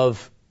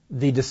of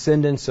the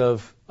descendants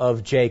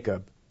of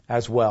Jacob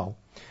as well.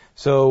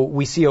 So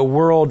we see a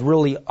world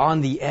really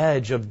on the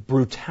edge of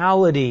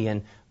brutality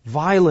and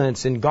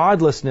violence and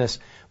godlessness,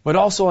 but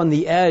also on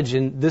the edge,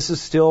 and this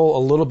is still a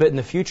little bit in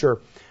the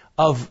future,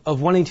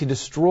 of wanting to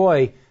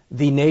destroy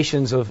the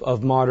nations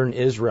of modern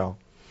Israel,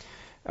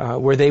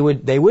 where they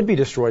would be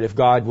destroyed if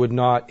God would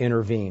not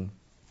intervene.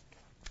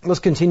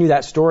 Let's continue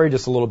that story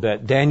just a little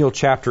bit. Daniel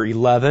chapter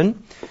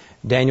 11.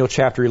 Daniel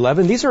chapter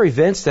 11. These are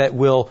events that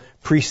will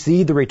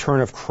precede the return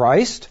of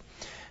Christ.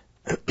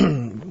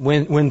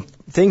 when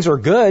things are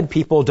good,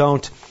 people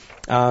don't,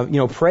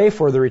 pray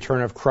for the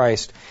return of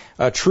Christ.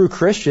 True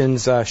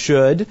Christians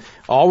should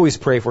always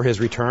pray for His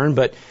return,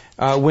 but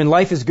when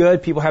life is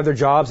good, people have their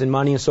jobs and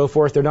money and so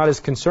forth, they're not as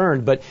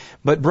concerned.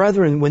 But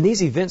brethren, when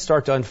these events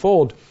start to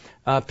unfold,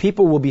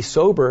 people will be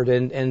sobered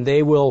and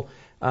they will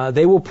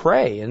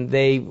pray, and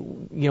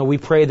we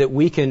pray that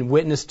we can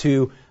witness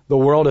to the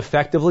world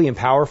effectively and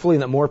powerfully,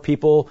 and that more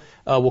people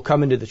will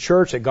come into the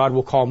church, that God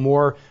will call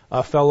more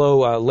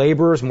fellow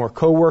laborers, more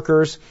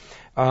co-workers,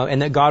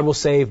 and that God will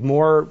save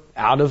more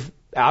out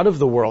of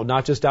the world,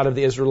 not just out of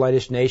the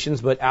Israelitish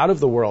nations, but out of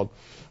the world.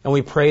 And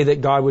we pray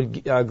that God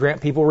would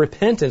grant people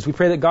repentance. We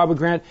pray that God would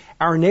grant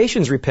our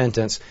nations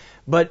repentance.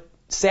 But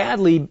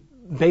sadly,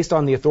 based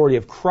on the authority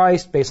of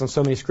Christ, based on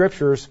so many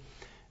scriptures,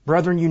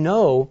 brethren, you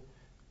know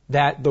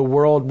that the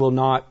world will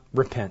not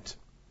repent.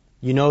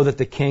 You know that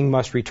the king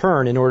must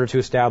return in order to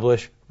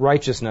establish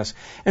righteousness.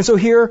 And so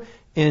here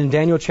in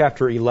Daniel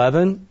chapter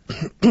 11,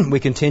 we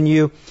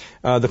continue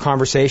the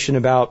conversation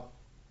about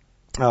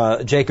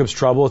Jacob's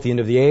trouble at the end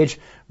of the age.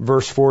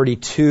 Verse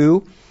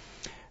 42,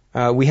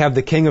 we have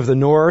the king of the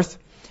north,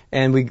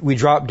 and we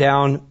drop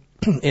down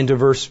into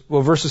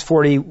verses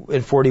 40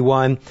 and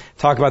 41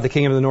 talk about the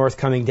king of the north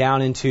coming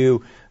down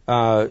into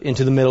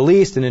the Middle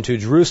East and into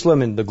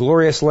Jerusalem and the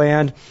glorious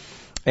land.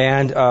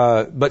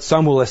 But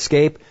some will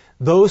escape.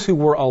 Those who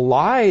were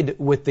allied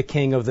with the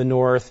king of the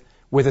north,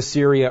 with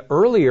Assyria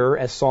earlier,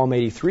 as Psalm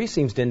 83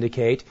 seems to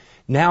indicate,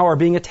 now are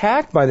being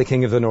attacked by the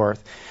king of the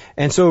north.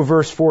 And so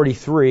verse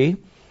 42,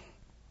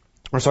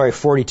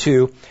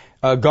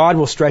 God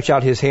will stretch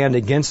out His hand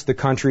against the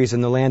countries,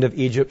 and the land of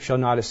Egypt shall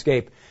not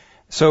escape.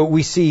 So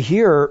we see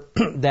here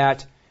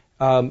that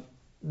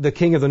the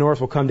king of the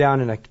north will come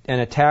down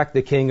and attack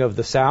the king of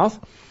the south.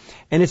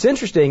 And it's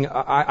interesting,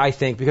 I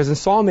think, because in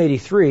Psalm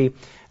 83,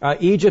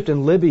 Egypt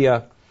and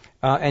Libya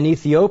and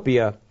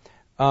Ethiopia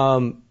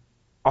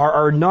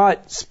are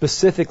not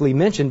specifically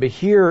mentioned, but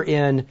here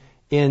in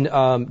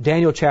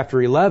Daniel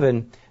chapter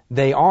 11,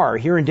 they are.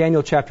 Here in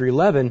Daniel chapter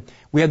 11,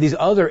 we have these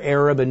other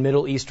Arab and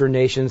Middle Eastern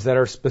nations that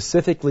are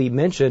specifically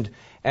mentioned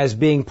as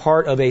being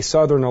part of a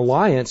southern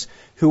alliance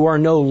who are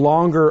no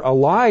longer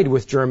allied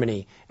with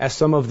Germany, as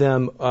some of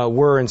them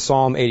were in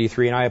Psalm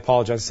 83. And I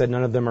apologize, I said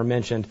none of them are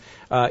mentioned.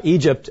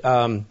 Egypt,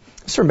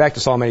 let's turn back to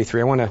Psalm 83.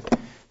 I want to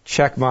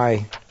check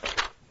my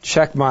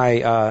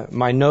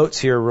notes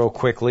here real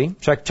quickly.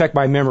 Check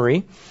my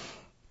memory.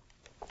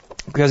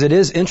 Because it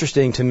is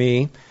interesting to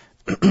me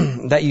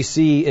that you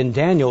see in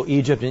Daniel,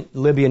 Egypt, and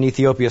Libya, and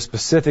Ethiopia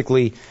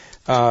specifically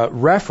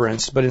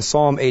referenced, but in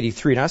Psalm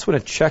 83. Now I just want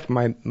to check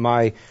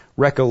my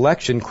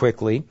recollection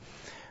quickly.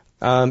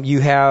 You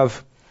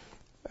have,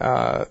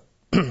 right,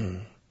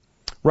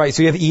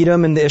 so you have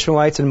Edom and the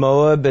Ishmaelites and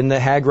Moab and the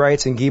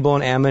Hagrites and Gebal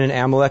and Ammon and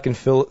Amalek and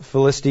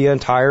Philistia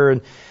and Tyre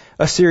and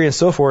Assyria and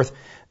so forth,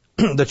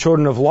 the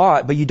children of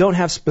Lot, but you don't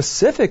have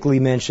specifically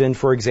mentioned,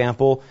 for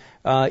example,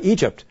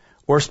 Egypt,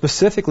 or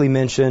specifically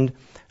mentioned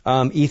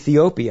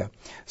Ethiopia.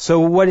 So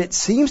what it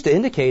seems to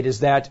indicate is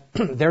that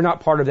they're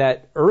not part of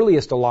that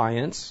earliest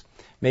alliance,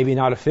 maybe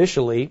not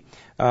officially,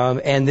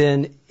 and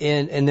then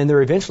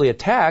they're eventually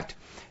attacked,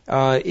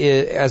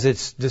 as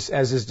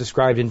is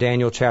described in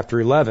Daniel chapter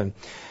 11.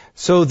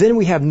 So then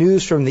we have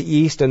news from the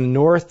east and the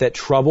north that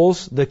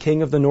troubles the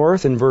king of the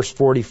north in verse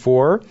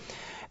 44.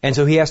 And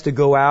so he has to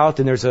go out,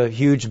 and there's a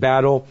huge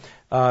battle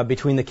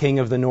between the king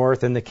of the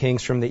north and the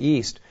kings from the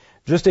east.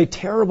 Just a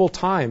terrible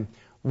time.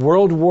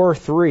 World War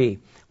III,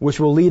 which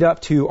will lead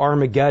up to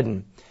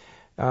Armageddon.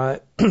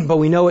 But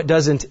we know it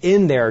doesn't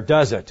end there,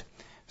 does it?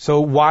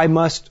 So why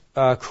must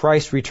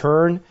Christ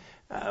return?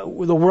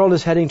 The world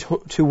is heading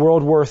to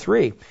World War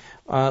III.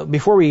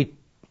 Before we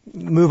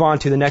move on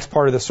to the next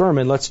part of the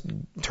sermon, let's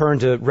turn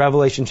to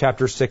Revelation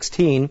chapter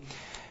 16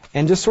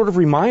 and just sort of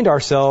remind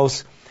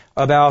ourselves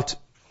about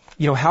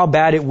how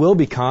bad it will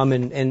become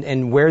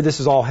and where this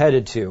is all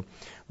headed to.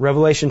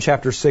 Revelation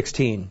chapter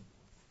 16.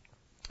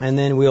 And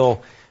then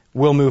we'll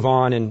move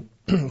on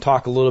and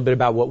talk a little bit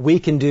about what we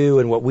can do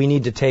and what we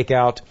need to take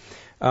out,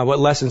 what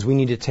lessons we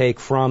need to take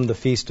from the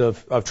Feast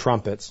of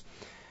Trumpets.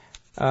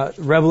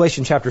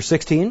 Revelation chapter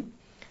 16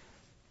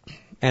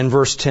 and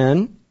verse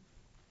 10.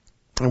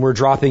 And we're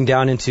dropping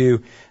down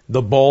into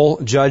the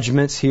bowl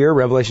judgments here,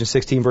 Revelation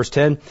 16 verse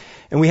 10.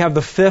 And we have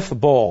the fifth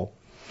bowl.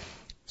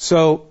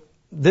 So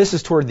this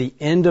is toward the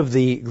end of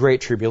the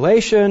Great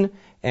Tribulation,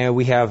 and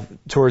we have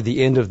toward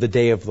the end of the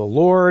day of the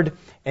Lord,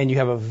 and you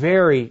have a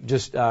very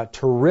just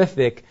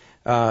terrific,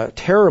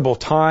 terrible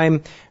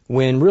time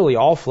when really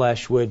all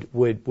flesh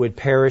would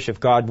perish if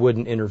God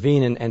wouldn't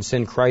intervene and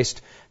send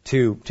Christ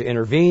to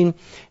intervene.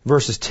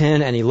 Verses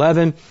 10 and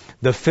 11,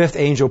 the fifth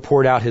angel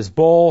poured out his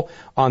bowl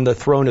on the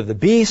throne of the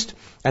beast,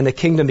 and the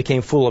kingdom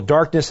became full of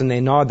darkness, and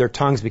they gnawed their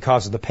tongues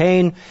because of the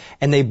pain,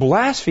 and they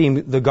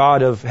blasphemed the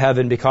God of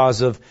heaven because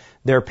of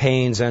their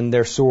pains and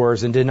their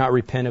sores, and did not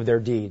repent of their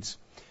deeds.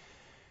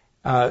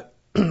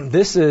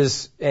 This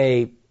is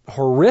a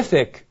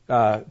horrific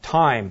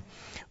time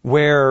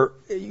where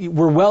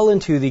we're well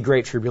into the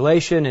Great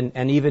Tribulation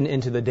and even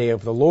into the day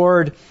of the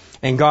Lord.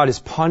 and God is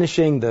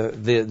punishing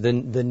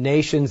the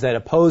nations that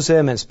oppose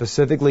him, and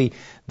specifically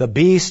the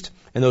beast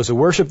and those who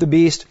worship the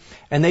beast,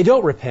 and they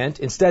don't repent.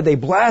 Instead, they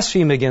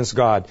blaspheme against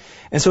God.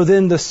 And so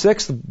then the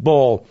sixth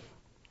bowl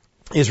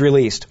is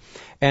released.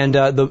 And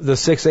the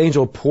sixth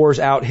angel pours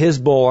out his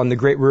bowl on the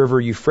great river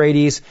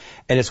Euphrates,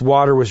 and its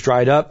water was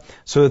dried up,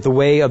 so that the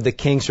way of the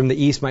kings from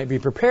the east might be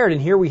prepared.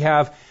 And here we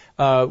have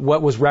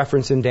what was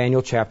referenced in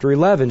Daniel chapter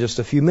 11 just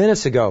a few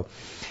minutes ago.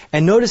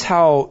 And notice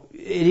how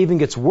it even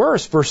gets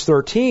worse. Verse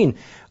 13,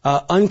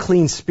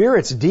 unclean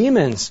spirits,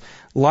 demons,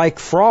 like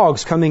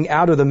frogs coming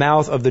out of the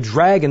mouth of the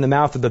dragon, the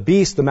mouth of the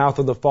beast, the mouth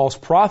of the false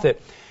prophet.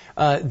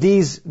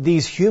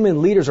 These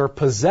human leaders are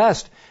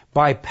possessed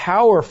by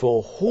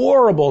powerful,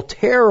 horrible,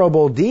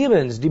 terrible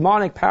demons,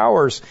 demonic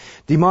powers,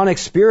 demonic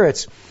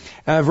spirits.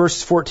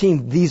 Verse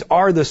 14, these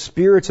are the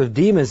spirits of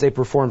demons. They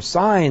perform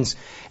signs,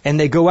 and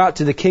they go out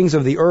to the kings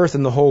of the earth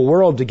and the whole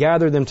world to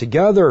gather them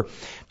together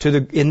to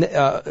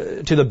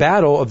the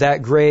battle of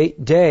that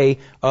great day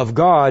of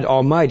God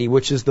Almighty,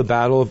 which is the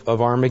battle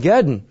of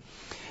Armageddon.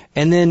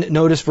 And then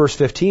notice verse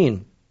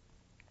 15.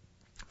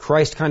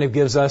 Christ kind of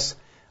gives us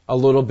a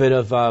little bit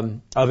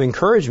of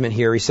encouragement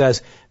here. He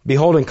says,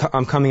 behold,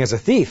 I'm coming as a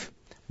thief.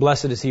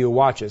 Blessed is he who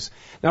watches.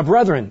 Now,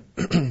 brethren,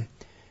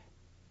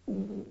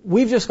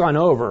 we've just gone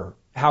over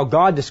how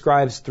God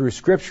describes through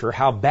Scripture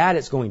how bad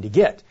it's going to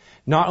get.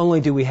 Not only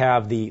do we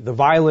have the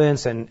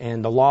violence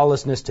and the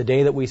lawlessness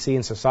today that we see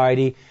in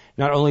society,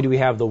 not only do we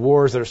have the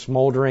wars that are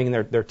smoldering,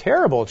 and they're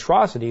terrible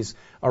atrocities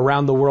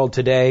around the world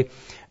today,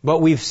 but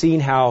we've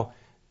seen how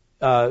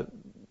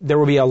there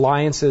will be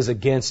alliances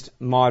against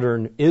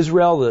modern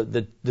Israel,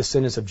 the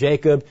descendants of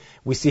Jacob.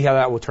 We see how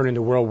that will turn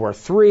into World War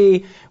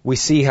III. We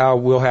see how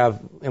we'll have,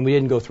 and we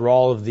didn't go through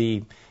all of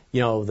the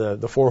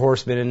four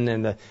horsemen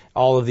and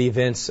all of the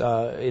events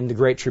in the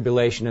Great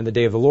Tribulation and the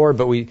Day of the Lord,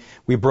 but we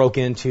broke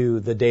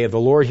into the Day of the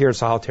Lord here and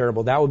saw how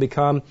terrible that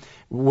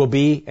will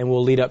be, and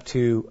will lead up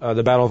to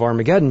the Battle of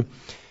Armageddon.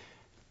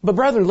 But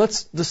brethren,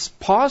 let's just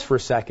pause for a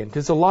second,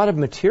 because it's a lot of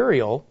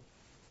material,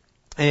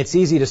 and it's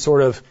easy to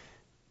sort of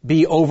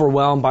be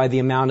overwhelmed by the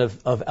amount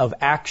of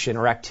action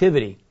or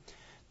activity.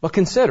 But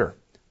consider,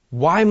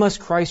 why must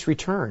Christ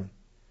return?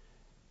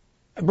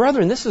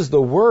 Brethren, this is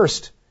the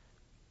worst.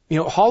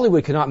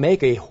 Hollywood cannot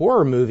make a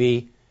horror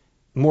movie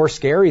more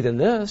scary than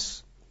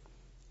this.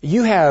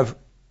 You have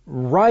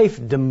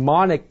rife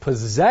demonic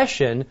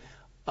possession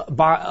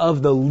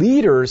of the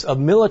leaders of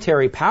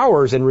military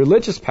powers and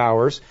religious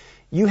powers.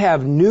 You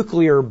have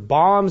nuclear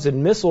bombs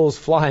and missiles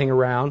flying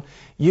around.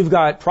 You've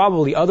got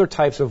probably other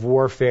types of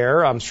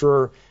warfare. I'm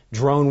sure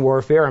drone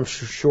warfare. I'm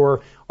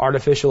sure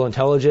artificial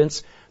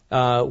intelligence,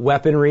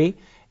 weaponry.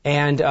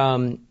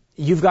 And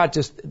you've got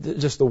just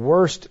the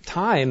worst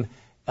time.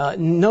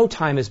 No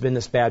time has been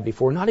this bad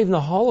before. Not even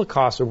the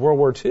Holocaust of World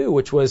War II,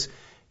 which was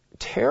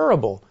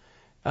terrible.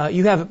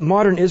 You have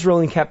modern Israel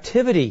in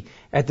captivity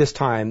at this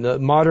time. The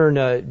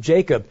modern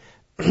Jacob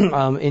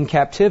in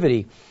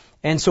captivity.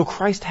 And so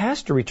Christ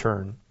has to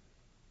return.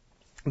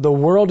 The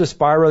world is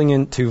spiraling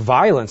into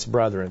violence,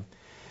 brethren.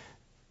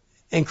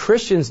 And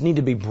Christians need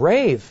to be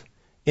brave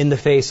in the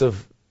face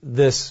of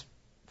this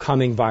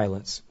coming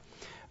violence.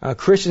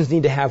 Christians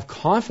need to have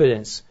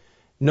confidence,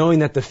 knowing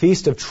that the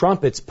Feast of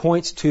Trumpets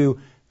points to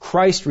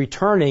Christ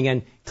returning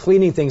and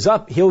cleaning things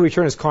up. He'll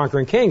return as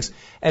conquering kings.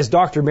 As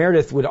Dr.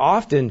 Meredith would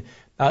often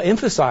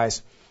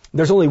emphasize,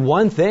 there's only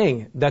one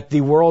thing that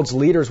the world's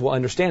leaders will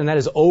understand, and that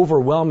is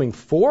overwhelming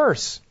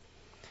force.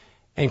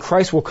 And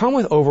Christ will come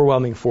with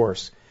overwhelming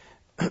force.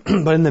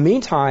 But in the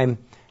meantime,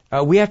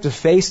 we have to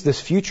face this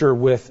future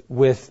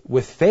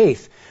with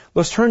faith.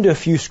 Let's turn to a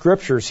few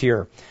scriptures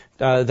here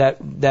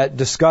that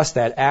discuss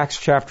that. Acts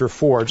chapter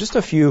 4. Just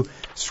a few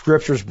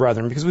scriptures,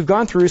 brethren, because we've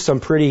gone through some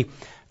pretty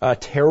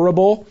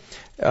terrible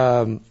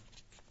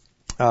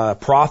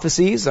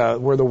prophecies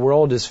where the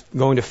world is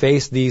going to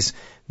face these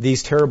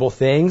terrible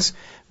things.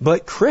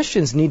 But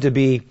Christians need to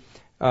be,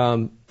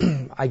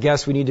 I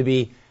guess we need to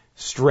be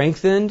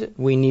strengthened.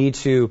 We need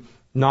to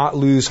not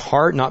lose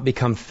heart, not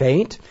become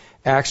faint.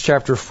 Acts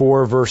chapter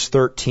 4, verse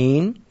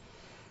 13.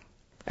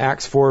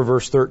 Acts 4,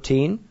 verse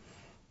 13.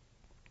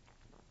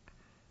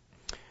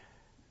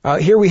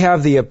 Here we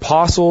have the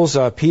apostles,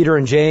 Peter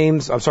and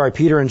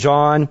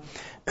John,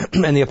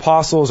 and the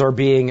apostles are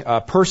being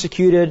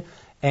persecuted,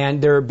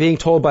 and they're being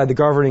told by the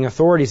governing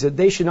authorities that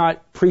they should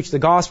not preach the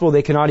gospel.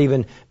 They cannot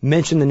even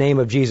mention the name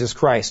of Jesus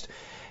Christ.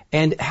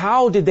 And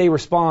how did they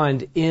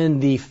respond in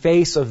the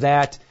face of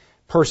that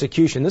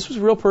persecution? This was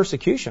real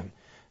persecution.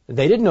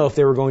 They didn't know if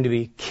they were going to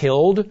be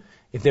killed,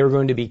 if they were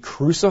going to be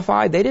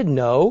crucified. They didn't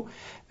know.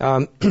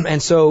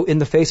 And so in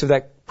the face of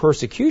that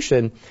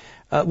persecution,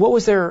 what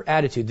was their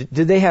attitude?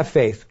 Did they have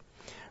faith?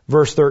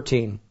 Verse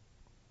 13.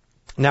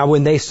 Now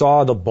when they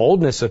saw the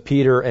boldness of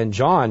Peter and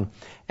John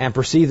and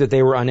perceived that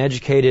they were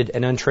uneducated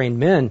and untrained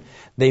men,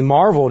 they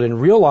marveled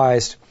and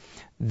realized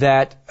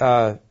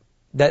that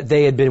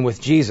they had been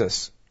with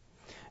Jesus.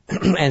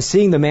 And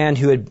seeing the man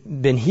who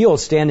had been healed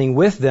standing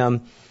with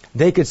them,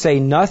 they could say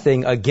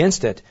nothing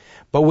against it,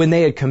 But when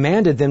they had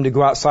commanded them to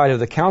go outside of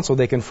the council,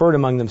 they conferred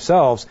among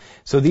themselves.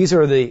 So these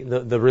are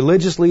the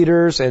religious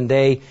leaders, and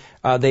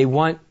they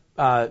want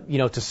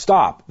to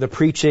stop the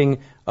preaching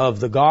of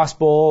the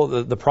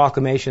gospel, the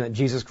proclamation that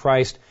Jesus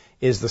Christ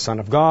is the Son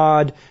of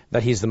God,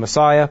 that He's the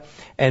Messiah.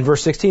 And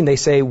verse 16, they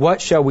say,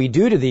 "What shall we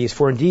do to these?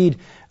 For indeed,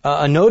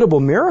 a notable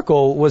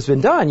miracle was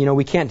been done.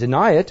 We can't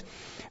deny it.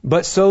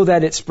 But so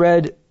that it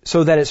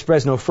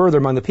spreads no further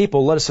among the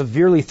people, let us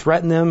severely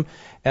threaten them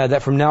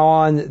that from now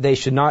on they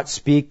should not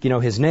speak,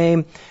 His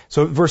name."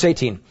 So verse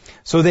 18.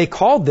 So they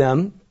called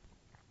them,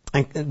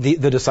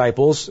 the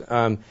disciples,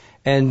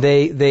 and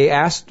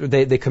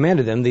they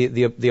commanded them,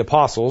 the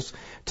apostles,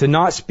 to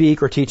not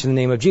speak or teach in the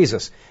name of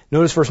Jesus.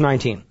 Notice verse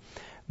 19.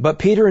 But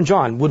Peter and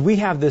John, would we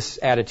have this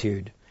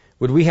attitude?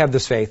 Would we have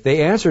this faith?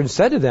 They answered and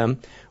said to them,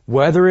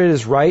 whether it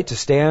is right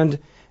in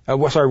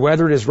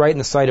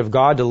the sight of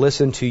God to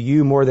listen to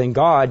you more than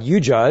God,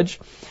 you judge,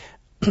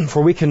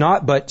 for we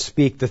cannot but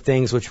speak the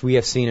things which we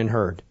have seen and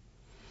heard.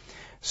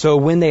 So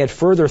when they had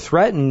further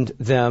threatened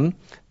them,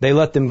 they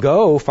let them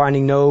go,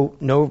 finding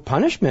no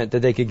punishment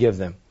that they could give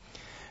them.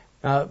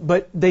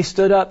 But they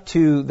stood up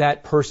to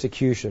that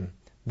persecution.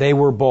 They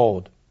were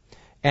bold.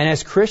 And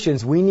as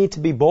Christians, we need to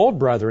be bold,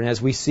 brethren,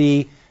 as we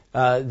see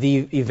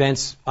the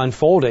events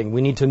unfolding.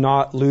 We need to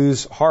not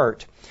lose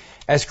heart.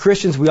 As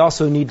Christians, we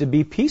also need to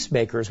be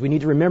peacemakers. We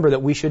need to remember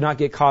that we should not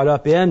get caught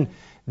up in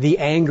the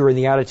anger and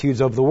the attitudes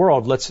of the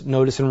world. Let's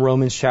notice in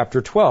Romans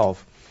chapter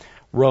 12.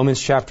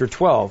 Romans chapter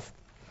 12.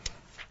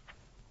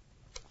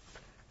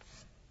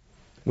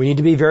 We need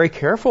to be very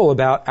careful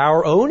about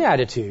our own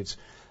attitudes.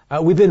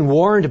 We've been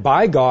warned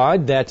by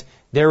God that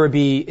there would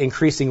be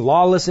increasing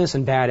lawlessness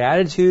and bad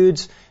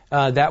attitudes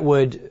that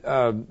would,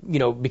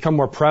 become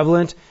more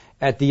prevalent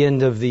at the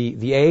end of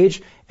the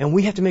age. And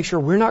we have to make sure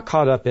we're not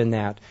caught up in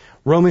that.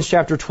 Romans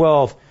chapter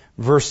 12,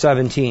 verse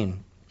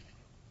 17.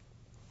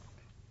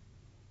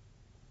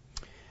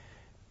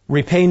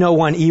 Repay no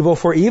one evil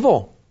for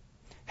evil.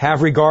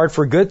 Have regard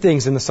for good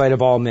things in the sight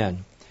of all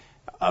men.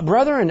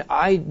 Brethren,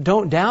 I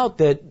don't doubt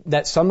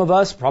that some of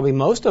us, probably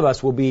most of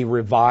us, will be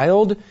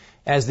reviled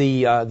as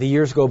the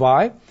years go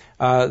by.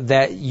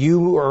 That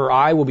you or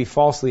I will be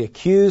falsely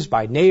accused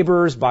by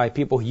neighbors, by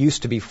people who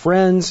used to be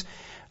friends.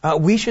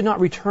 We should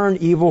not return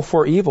evil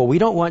for evil. We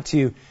don't want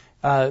to,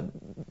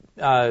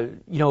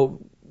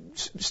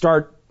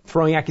 start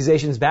throwing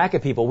accusations back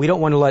at people. We don't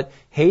want to let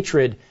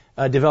hatred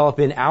develop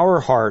in our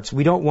hearts.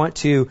 We don't want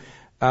to,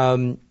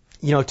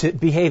 to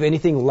behave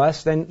anything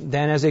less than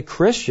as a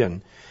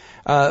Christian.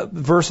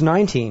 Verse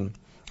 18.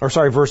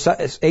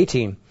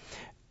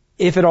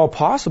 If at all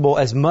possible,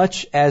 as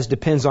much as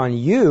depends on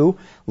you,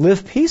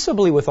 live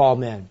peaceably with all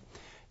men.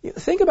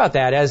 Think about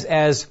that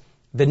as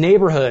the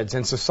neighborhoods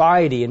and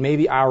society and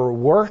maybe our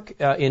work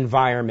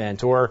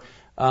environment or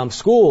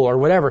school or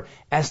whatever,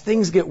 as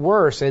things get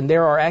worse and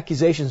there are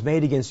accusations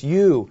made against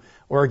you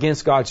or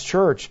against God's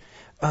church,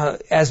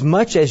 as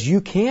much as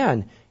you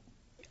can,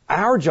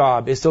 our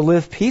job is to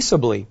live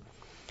peaceably,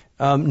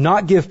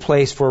 not give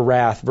place for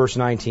wrath, verse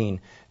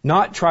 19.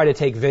 Not try to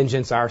take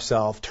vengeance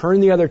ourselves.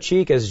 Turn the other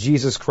cheek, as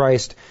Jesus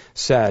Christ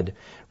said.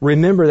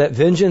 Remember that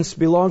vengeance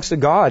belongs to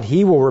God.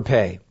 He will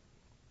repay.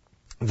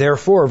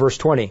 Therefore, verse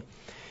 20,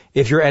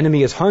 if your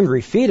enemy is hungry,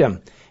 feed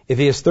him. If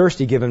he is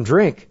thirsty, give him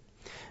drink.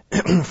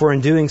 For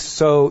in doing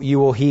so, you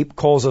will heap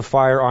coals of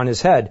fire on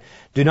his head.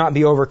 Do not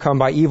be overcome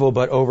by evil,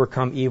 but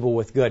overcome evil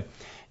with good.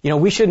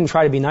 We shouldn't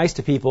try to be nice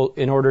to people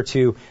in order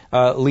to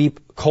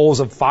leap coals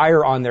of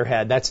fire on their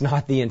head. That's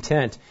not the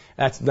intent.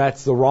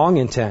 That's the wrong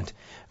intent.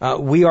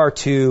 We are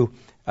to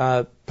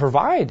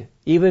provide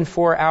even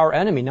for our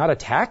enemy, not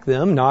attack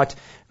them, not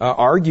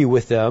argue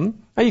with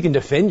them. Now, you can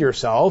defend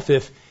yourself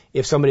if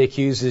somebody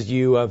accuses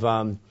you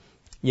of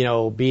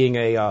being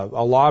a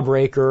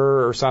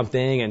lawbreaker or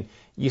something, and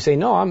you say,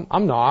 no,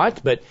 I'm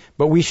not. But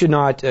we should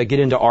not get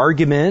into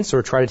arguments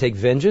or try to take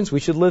vengeance. We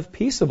should live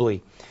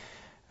peaceably.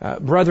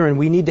 Brethren,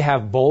 we need to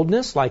have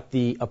boldness like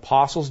the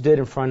apostles did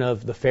in front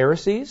of the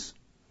Pharisees,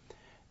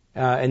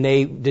 and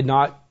they did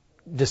not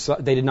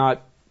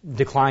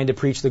decline to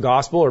preach the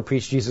gospel or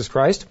preach Jesus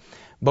Christ,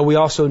 but we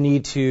also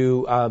need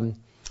to,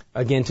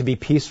 to be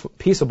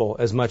peaceable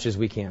as much as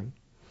we can.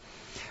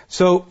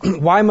 So,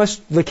 why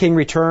must the king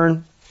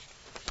return?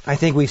 I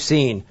think we've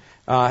seen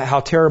how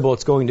terrible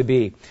it's going to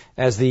be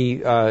as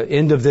the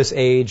end of this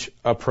age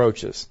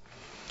approaches.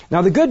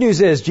 Now, the good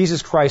news is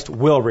Jesus Christ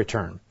will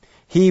return.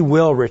 He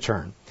will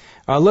return.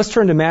 Let's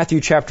turn to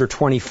Matthew chapter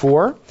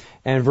 24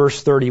 and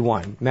verse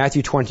 31.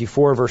 Matthew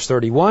 24, verse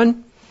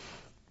 31.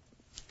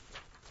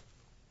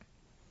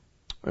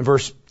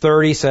 Verse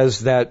 30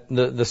 says that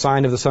the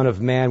sign of the Son of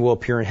Man will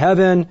appear in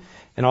heaven,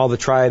 and all the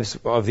tribes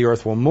of the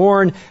earth will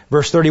mourn.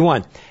 Verse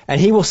 31,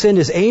 and he will send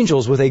his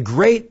angels with a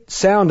great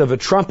sound of a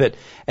trumpet,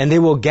 and they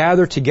will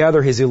gather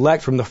together his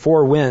elect from the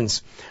four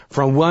winds,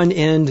 from one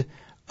end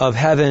of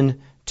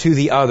heaven to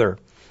the other.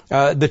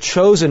 The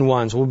chosen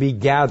ones will be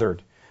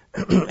gathered.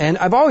 And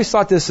I've always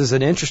thought this is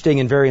an interesting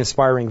and very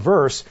inspiring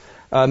verse,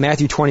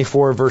 Matthew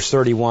 24, verse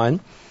 31.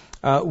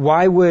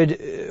 Why would,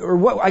 or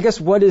what, I guess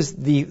what is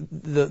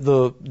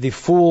the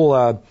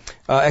full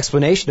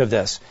explanation of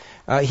this?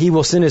 He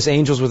will send his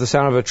angels with the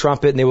sound of a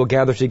trumpet, and they will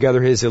gather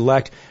together his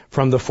elect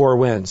from the four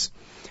winds.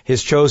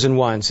 His chosen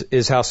ones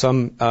is how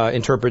some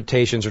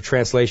interpretations or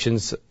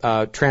translations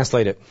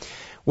translate it.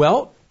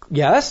 Well,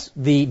 yes,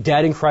 the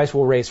dead in Christ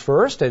will raise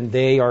first, and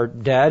they are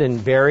dead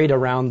and buried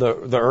around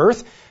the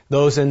earth.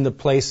 Those in the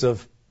place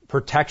of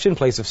protection,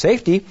 place of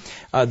safety,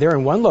 they're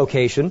in one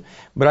location.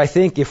 But I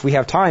think if we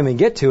have time and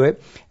get to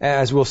it,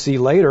 as we'll see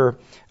later,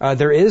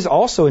 there is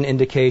also an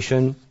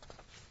indication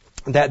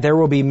that there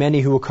will be many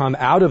who will come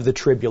out of the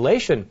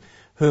tribulation,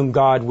 whom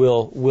God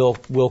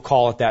will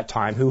call at that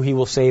time, who he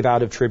will save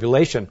out of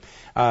tribulation.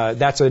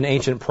 That's an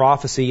ancient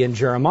prophecy in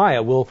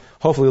Jeremiah. We'll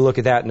hopefully look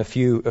at that in a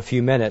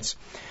few minutes.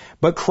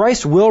 But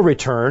Christ will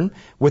return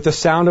with the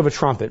sound of a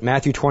trumpet.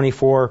 Matthew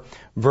 24,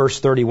 verse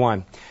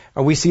 31.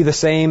 We see the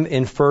same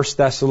in 1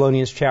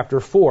 Thessalonians chapter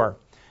 4,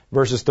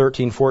 verses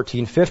 13,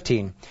 14,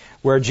 15,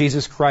 where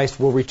Jesus Christ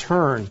will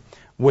return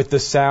with the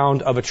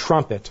sound of a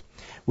trumpet.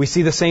 We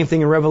see the same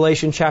thing in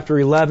Revelation chapter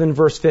 11,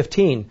 verse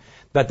 15,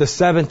 that the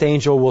seventh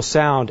angel will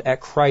sound at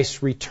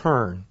Christ's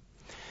return.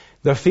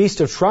 The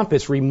Feast of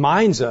Trumpets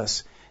reminds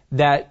us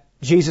that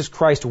Jesus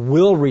Christ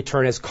will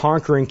return as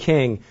conquering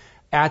king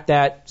at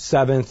that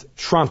seventh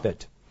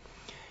trumpet.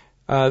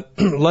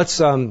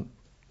 Let's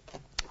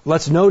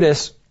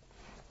notice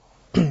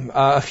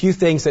a few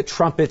things that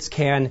trumpets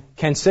can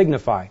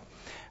signify.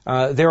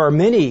 There are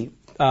many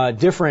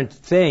different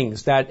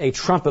things that a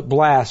trumpet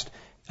blast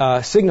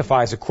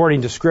signifies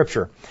according to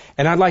Scripture.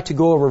 And I'd like to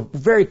go over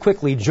very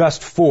quickly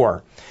just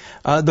four.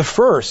 The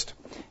first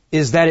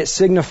is that it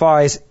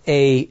signifies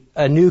a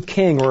new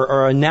king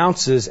or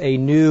announces a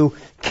new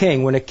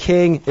king. When a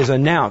king is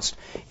announced,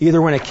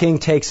 either when a king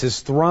takes his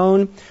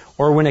throne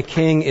or when a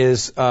king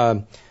is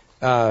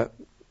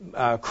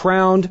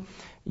crowned,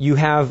 you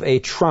have a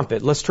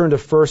trumpet. Let's turn to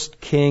 1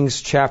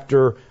 Kings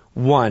chapter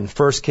 1.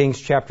 1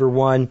 Kings chapter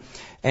 1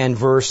 and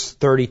verse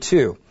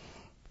 32.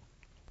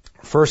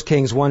 1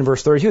 Kings 1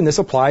 verse 32, and this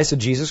applies to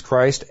Jesus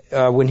Christ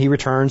when he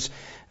returns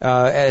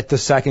at the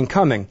second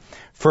coming.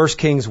 1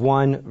 Kings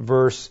 1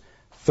 verse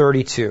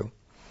 32.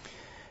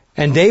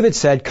 And David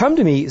said, "Come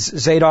to me,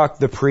 Zadok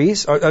the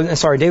priest."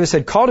 David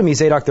said, "Call to me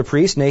Zadok the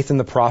priest, Nathan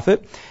the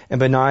prophet, and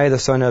Benaiah the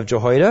son of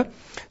Jehoiada."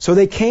 So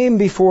they came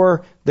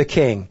before the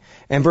king.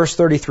 And verse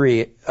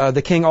 33,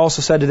 the king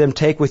also said to them,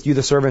 "Take with you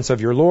the servants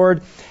of your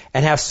Lord,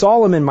 and have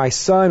Solomon my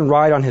son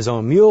ride on his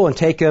own mule, and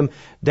take him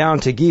down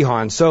to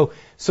Gihon." So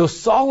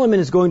Solomon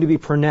is going to be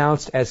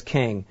pronounced as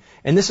king.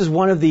 And this is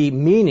one of the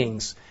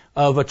meanings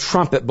of a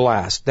trumpet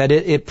blast, that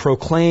it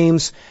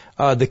proclaims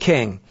the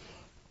king.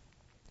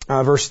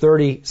 Verse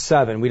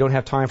 37, we don't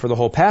have time for the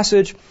whole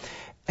passage.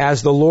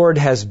 "As the Lord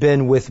has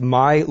been with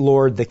my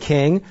Lord the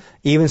king,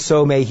 even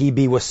so may he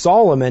be with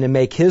Solomon and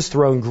make his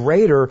throne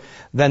greater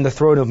than the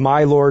throne of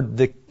my Lord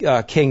the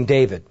King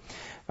David."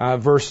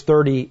 Verse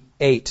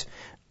 38.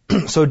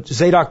 "So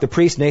Zadok the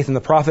priest, Nathan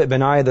the prophet,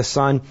 Benaiah the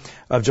son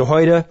of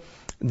Jehoiada,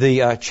 the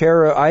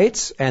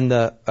Cherethites and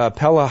the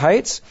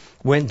Pelahites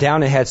went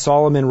down and had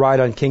Solomon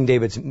ride on King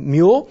David's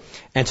mule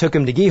and took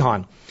him to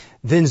Gihon.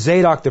 Then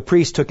Zadok the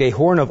priest took a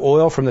horn of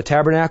oil from the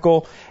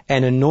tabernacle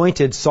and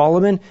anointed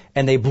Solomon,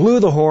 and they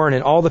blew the horn,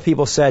 and all the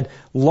people said,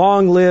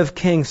 'Long live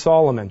King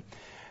Solomon.'"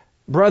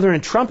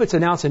 Brethren, trumpets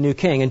announce a new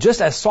king, and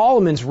just as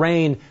Solomon's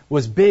reign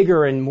was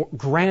bigger and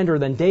grander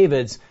than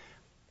David's,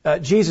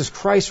 Jesus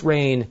Christ's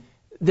reign,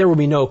 there will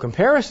be no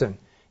comparison.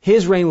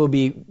 His reign will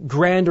be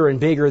grander and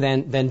bigger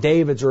than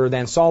David's or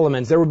than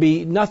Solomon's. There will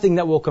be nothing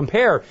that will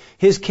compare.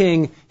 His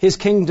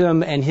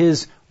kingdom and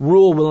his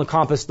rule will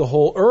encompass the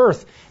whole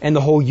earth and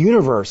the whole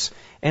universe.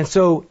 And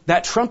so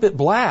that trumpet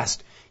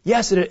blast,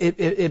 yes,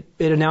 it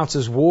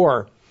announces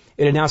war.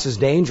 It announces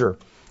danger.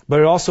 But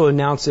it also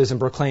announces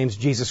and proclaims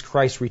Jesus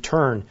Christ's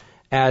return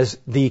as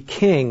the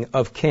King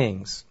of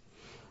Kings.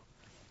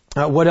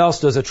 What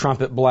else does a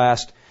trumpet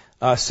blast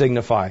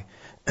signify?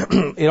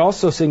 It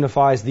also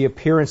signifies the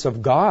appearance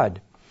of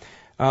God.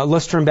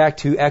 Let's turn back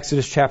to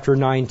Exodus chapter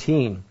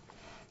 19.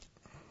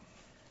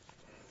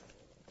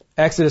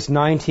 Exodus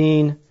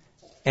 19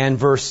 and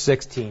verse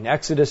 16.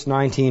 Exodus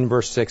 19,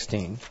 verse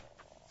 16.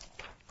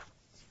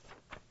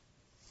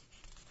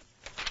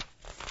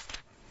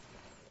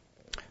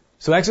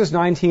 So Exodus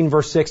 19,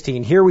 verse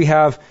 16. Here we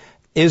have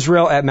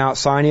Israel at Mount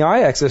Sinai,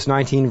 Exodus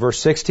 19, verse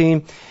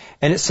 16.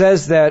 And it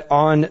says that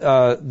on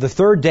the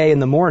third day in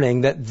the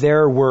morning that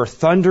there were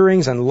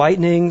thunderings and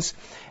lightnings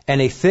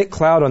and a thick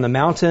cloud on the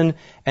mountain,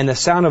 and the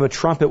sound of a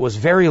trumpet was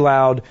very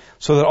loud,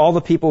 so that all the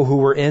people who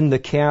were in the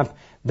camp,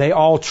 they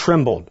all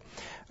trembled.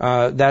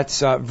 That's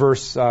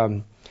verse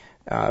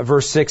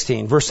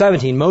 16. Verse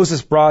 17,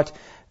 Moses brought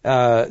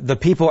the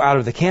people out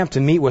of the camp to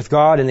meet with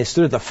God, and they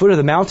stood at the foot of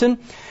the mountain.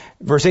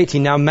 Verse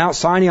 18, now Mount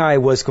Sinai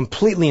was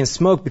completely in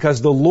smoke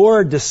because the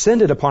Lord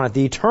descended upon it.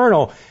 The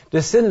Eternal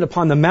descended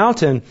upon the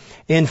mountain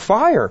in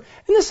fire.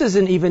 And this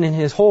isn't even in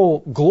his whole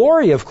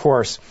glory, of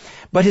course,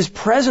 but his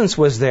presence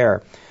was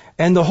there.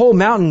 And the whole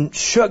mountain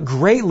shook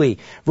greatly.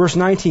 Verse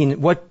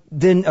 19, what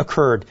then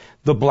occurred.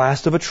 The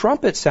blast of a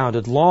trumpet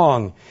sounded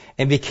long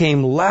and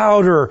became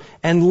louder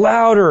and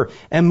louder.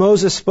 And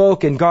Moses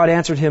spoke and God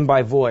answered him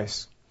by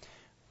voice.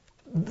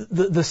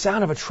 The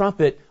sound of a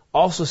trumpet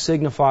also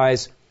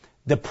signifies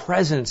the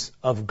presence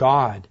of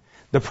God,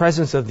 the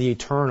presence of the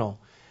eternal.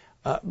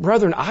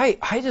 Brethren,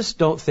 I just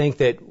don't think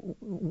that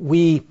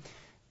we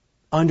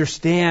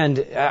understand,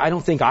 I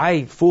don't think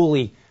I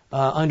fully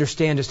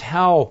understand just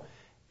how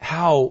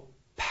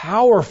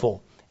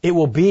powerful it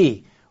will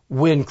be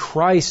when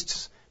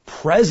Christ's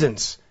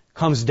presence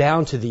comes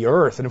down to the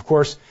earth. And of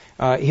course,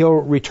 He'll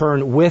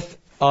return with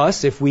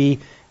us if we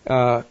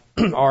are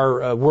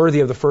worthy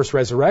of the first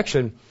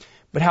resurrection.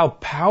 But how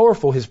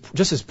powerful His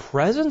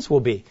presence will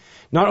be.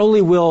 Not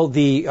only will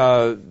the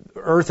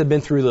earth have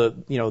been through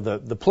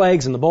the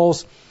plagues and the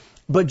bowls,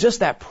 but just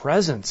that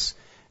presence,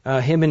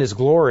 Him in His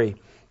glory,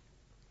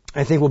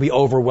 I think will be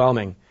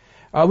overwhelming.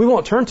 We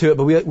won't turn to it,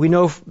 but we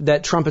know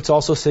that trumpets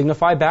also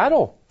signify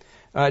battle.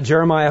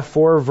 Jeremiah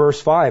 4 verse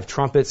 5,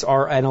 trumpets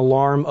are an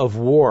alarm of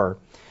war.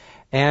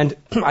 And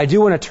I do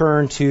want to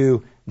turn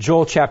to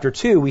Joel chapter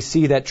 2. We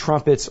see that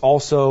trumpets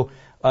also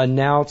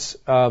announce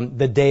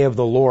the day of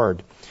the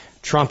Lord.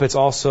 Trumpets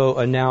also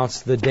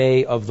announce the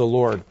day of the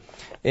Lord.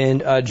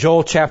 In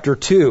Joel chapter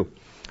 2,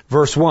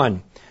 verse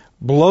 1,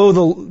 blow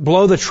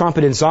the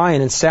trumpet in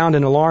Zion and sound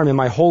an alarm in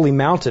my holy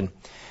mountain.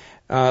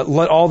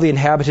 Let all the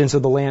inhabitants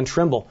of the land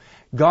tremble.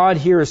 God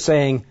here is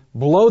saying,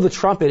 blow the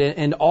trumpet,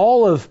 and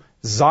all of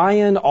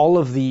Zion, all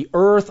of the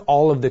earth,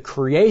 all of the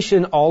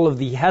creation, all of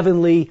the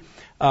heavenly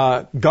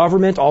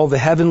government, all of the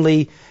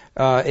heavenly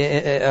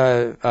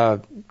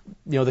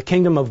the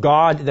kingdom of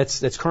God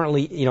that's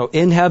currently,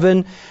 in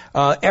heaven,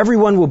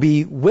 everyone will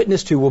be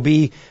witnessed to, will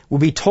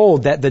be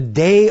told that the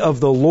day of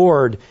the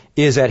Lord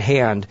is at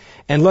hand.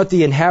 And let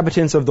the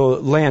inhabitants of the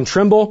land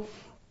tremble.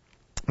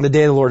 The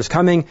day of the Lord is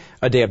coming,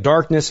 a day of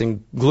darkness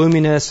and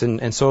gloominess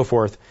and so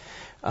forth.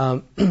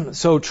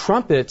 So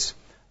trumpets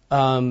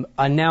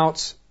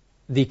announce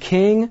the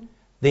king,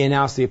 they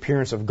announce the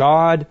appearance of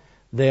God,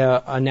 they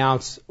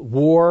announce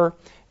war,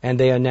 and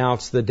they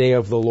announce the day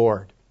of the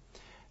Lord.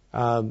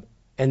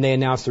 And they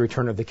announce the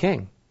return of the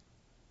king.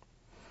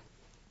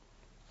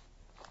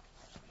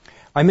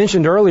 I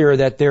mentioned earlier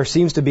that there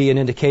seems to be an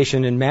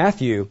indication in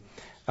Matthew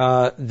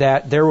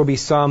that there will be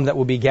some that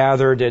will be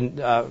gathered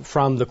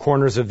from the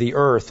corners of the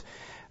earth.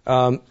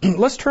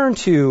 Let's turn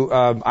to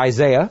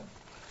Isaiah.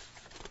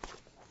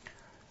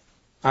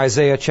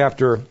 Isaiah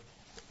chapter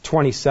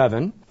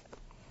 27.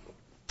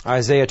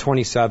 Isaiah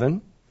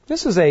 27.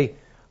 This is a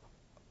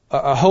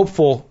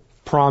hopeful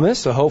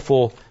promise, a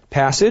hopeful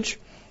passage.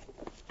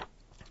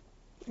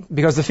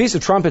 Because the Feast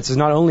of Trumpets is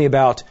not only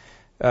about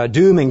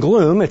doom and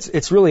gloom,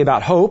 it's really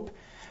about hope.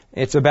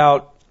 It's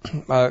about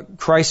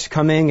Christ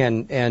coming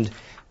and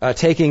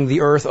taking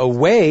the earth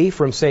away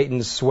from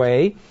Satan's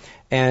sway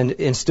and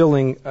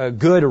instilling a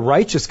good,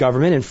 righteous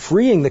government and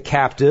freeing the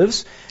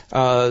captives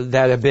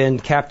that have been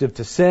captive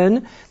to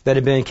sin, that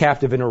have been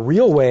captive in a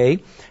real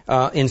way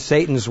in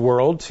Satan's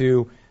world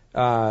to,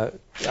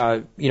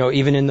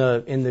 even in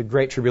the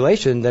Great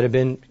Tribulation, that have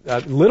been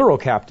literal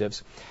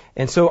captives.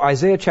 And so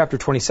Isaiah chapter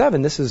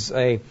 27, this is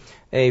a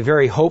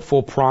very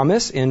hopeful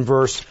promise in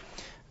verse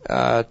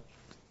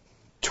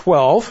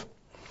 12.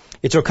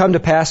 It shall come to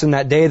pass in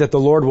that day that the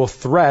Lord will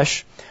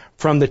thresh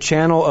from the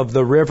channel of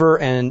the river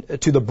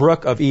and to the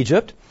brook of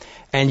Egypt,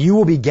 and you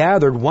will be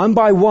gathered one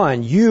by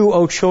one, you,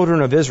 O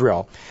children of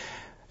Israel.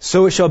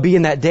 So it shall be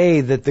in that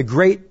day that the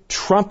great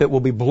trumpet will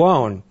be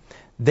blown.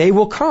 They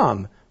will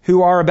come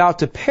who are about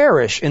to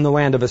perish in the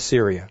land of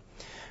Assyria,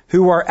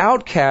 who are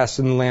outcasts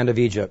in the land of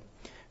Egypt,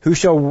 who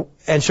shall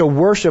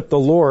worship the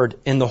Lord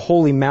in the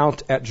holy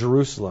mount at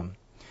Jerusalem.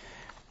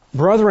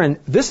 Brethren,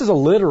 this is a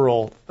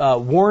literal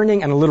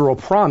warning and a literal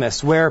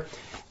promise where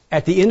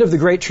at the end of the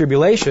Great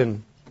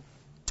Tribulation,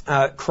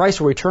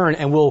 Christ will return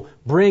and will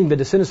bring the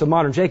descendants of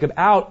modern Jacob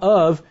out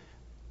of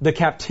the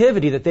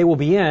captivity that they will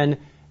be in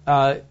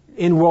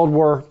World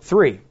War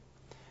III.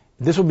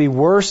 This will be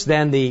worse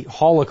than the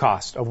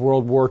Holocaust of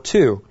World War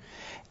II.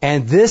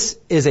 And this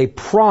is a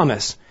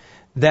promise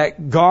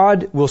that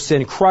God will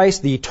send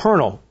Christ, the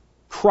eternal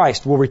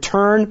Christ, will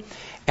return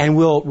and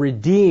will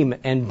redeem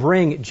and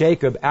bring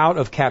Jacob out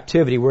of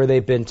captivity where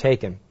they've been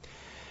taken.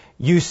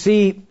 You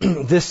see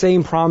this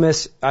same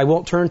promise, I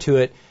won't turn to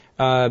it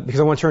because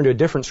I want to turn to a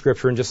different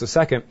scripture in just a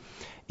second.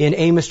 In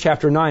Amos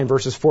chapter 9,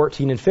 verses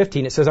 14 and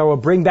 15, it says, I will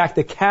bring back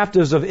the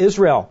captives of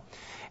Israel,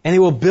 and they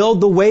will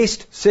build the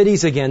waste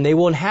cities again. They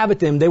will inhabit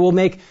them. They will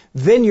make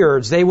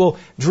vineyards. They will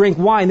drink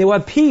wine. They will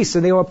have peace,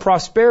 and they will have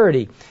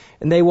prosperity.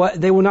 And they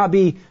will not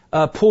be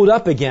pulled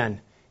up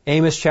again.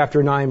 Amos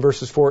chapter 9,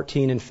 verses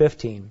 14 and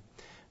 15.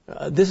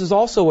 This is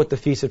also what the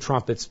Feast of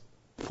Trumpets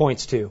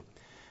points to.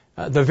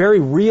 The very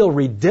real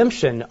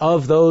redemption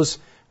of those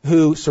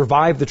who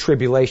survived the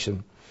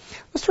tribulation.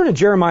 Let's turn to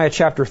Jeremiah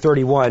chapter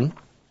 31.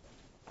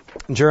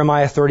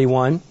 Jeremiah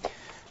 31.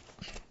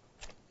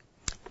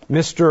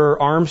 Mr.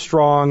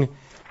 Armstrong,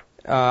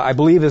 I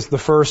believe, is the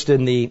first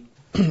in the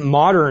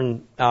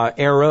modern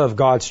era of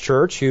God's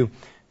church who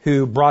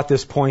who brought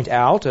this point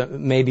out.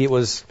 Maybe it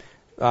was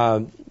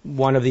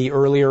one of the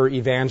earlier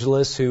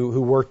evangelists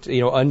who worked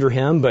under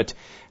him, but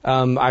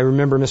I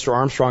remember Mr.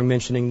 Armstrong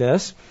mentioning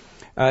this.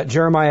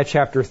 Jeremiah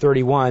chapter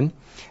 31.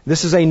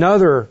 This is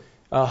another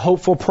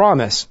hopeful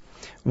promise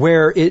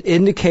where it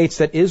indicates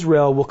that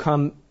Israel will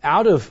come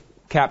out of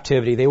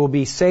captivity. They will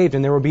be saved,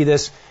 and there will be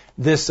this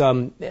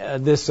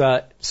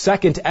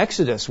second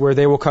Exodus where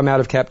they will come out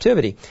of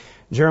captivity.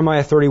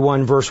 Jeremiah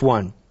 31 verse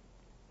 1.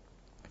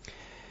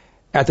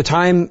 At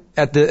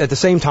the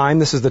same time,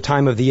 this is the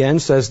time of the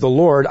end, says the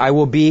Lord, I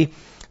will be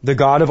the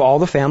God of all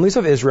the families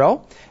of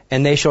Israel,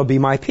 and they shall be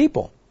my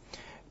people.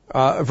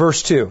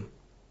 Verse 2.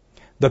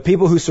 The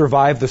people who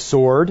survived the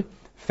sword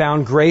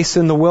found grace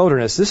in the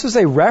wilderness. This is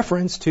a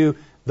reference to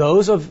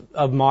those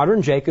of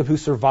modern Jacob who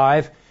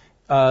survive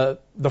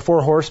the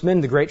four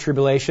horsemen, the Great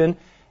Tribulation,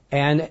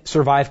 and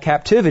survive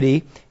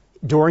captivity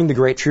during the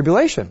Great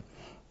Tribulation.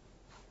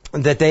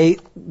 That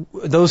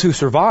those who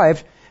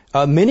survived,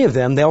 many of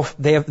them,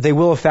 they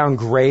will have found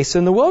grace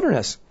in the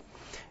wilderness.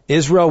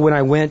 Israel, when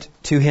I went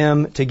to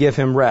him to give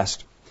him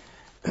rest.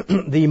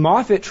 The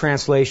Moffat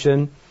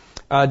translation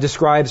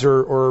describes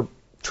or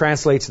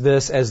translates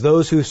this as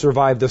those who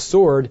survive the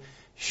sword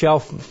shall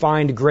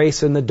find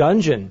grace in the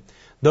dungeon.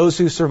 Those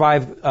who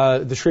survive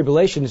the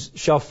tribulations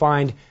shall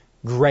find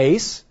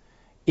grace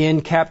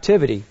in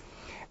captivity.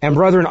 And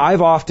brethren,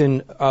 I've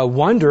often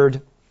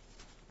wondered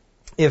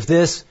if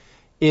this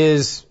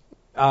is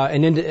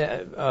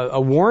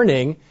a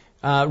warning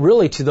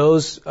really to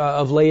those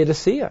of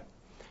Laodicea.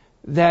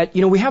 That,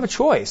 we have a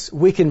choice.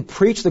 We can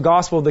preach the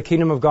gospel of the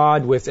kingdom of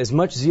God with as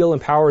much zeal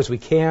and power as we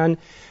can.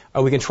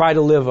 We can try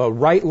to live a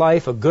right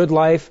life, a good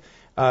life,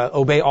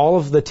 obey all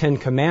of the 10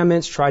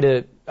 commandments, try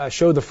to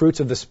show the fruits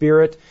of the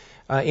Spirit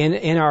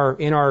in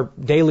our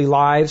daily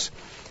lives,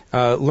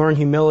 learn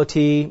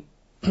humility,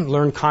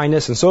 learn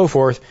kindness, and so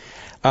forth,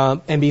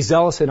 and be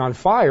zealous and on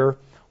fire.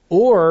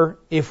 Or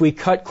if we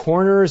cut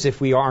corners, if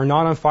we are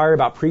not on fire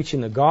about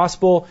preaching the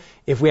gospel,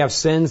 if we have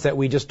sins that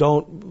we just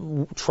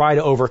don't try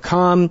to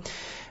overcome,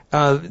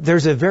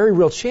 there's a very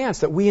real chance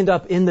that we end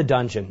up in the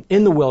dungeon,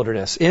 in the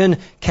wilderness, in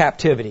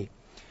captivity.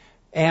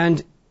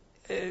 And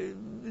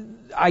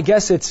I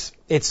guess it's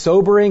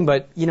sobering,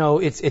 but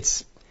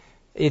it's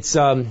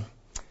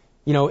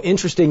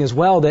interesting as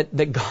well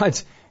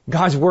that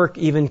God's work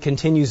even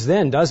continues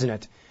then,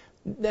 doesn't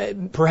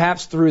it?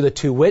 Perhaps through the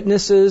two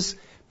witnesses,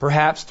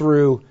 perhaps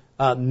through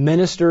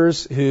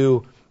ministers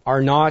who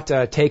are not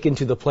taken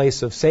to the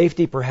place of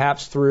safety,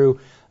 perhaps through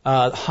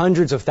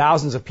hundreds of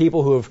thousands of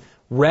people who have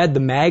read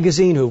the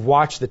magazine, who have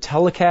watched the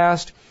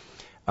telecast,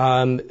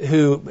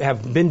 who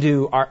have been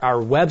to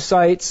our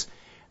websites,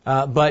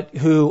 but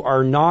who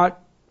are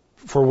not,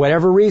 for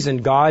whatever reason,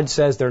 God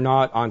says they're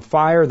not on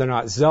fire, they're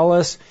not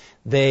zealous,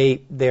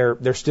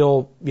 they're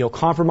still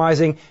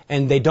compromising,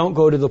 and they don't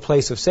go to the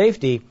place of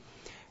safety.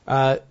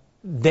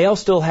 They'll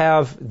still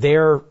have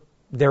their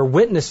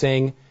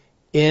witnessing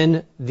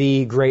in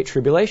the Great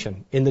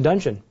Tribulation, in the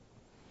dungeon.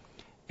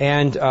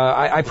 And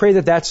I pray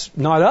that that's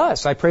not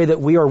us. I pray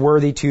that we are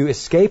worthy to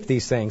escape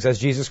these things, as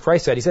Jesus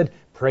Christ said. He said,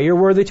 pray you're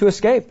worthy to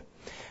escape.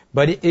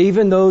 But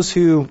even those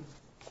who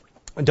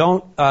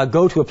don't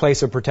go to a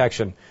place of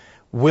protection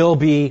will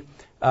be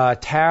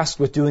tasked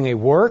with doing a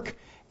work,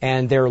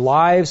 and their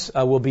lives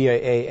will be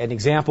an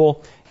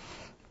example.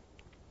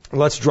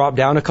 Let's drop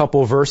down a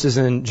couple of verses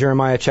in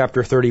Jeremiah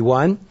chapter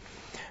 31,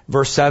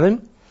 verse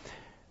 7.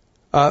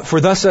 For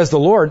thus says the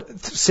Lord,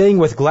 sing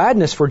with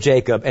gladness for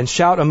Jacob and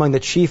shout among the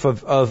chief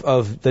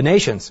of the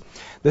nations.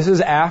 This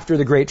is after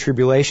the Great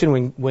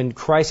Tribulation when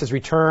Christ has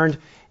returned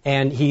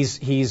and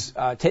he's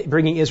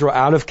bringing Israel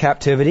out of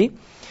captivity.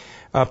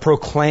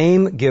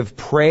 Proclaim, give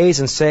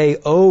praise, and say,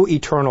 O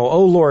eternal,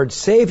 O Lord,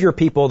 save your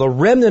people, the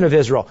remnant of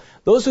Israel,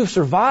 those who've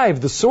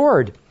survived the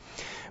sword.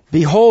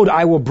 Behold,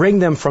 I will bring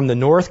them from the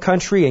north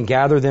country and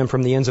gather them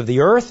from the ends of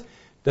the earth.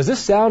 Does this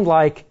sound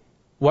like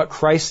what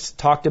Christ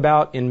talked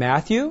about in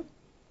Matthew?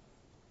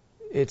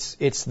 It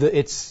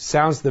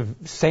sounds the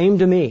same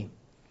to me.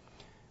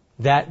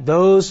 That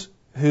those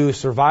who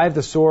survive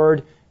the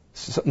sword,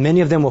 many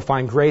of them will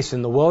find grace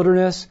in the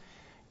wilderness,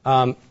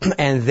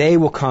 and they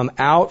will come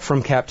out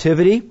from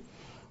captivity.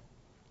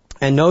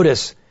 And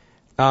notice,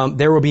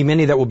 there will be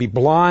many that will be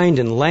blind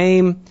and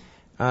lame.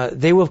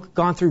 They will have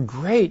gone through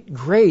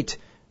great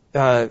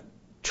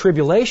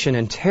tribulation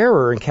and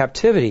terror and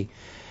captivity.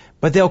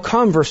 But they'll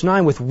come, verse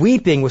 9, with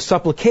weeping, with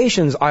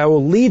supplications, I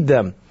will lead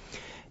them.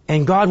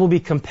 And God will be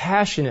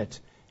compassionate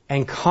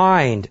and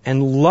kind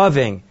and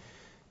loving.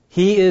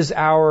 He is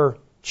our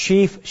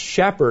chief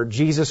shepherd,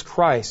 Jesus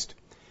Christ.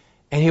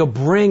 And He'll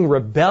bring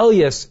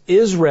rebellious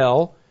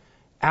Israel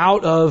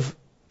out of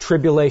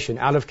tribulation,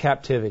 out of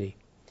captivity.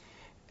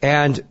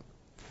 And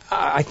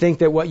I think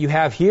that what you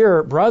have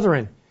here,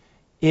 brethren,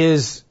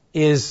 is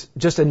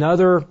just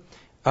another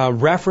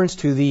reference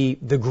to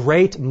the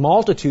great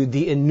multitude,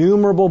 the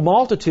innumerable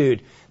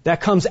multitude that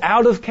comes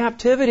out of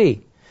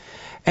captivity.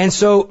 And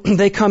so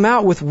they come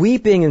out with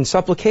weeping and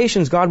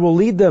supplications. God will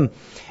lead them,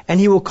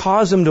 and He will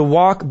cause them to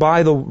walk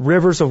by the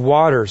rivers of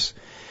waters.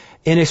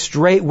 in a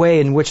straight way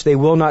in which they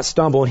will not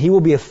stumble. And he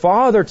will be a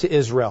father to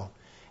Israel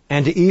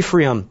and to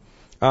Ephraim,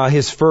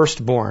 his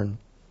firstborn.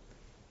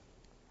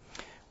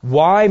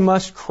 Why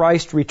must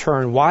Christ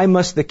return? Why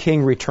must the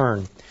King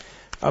return?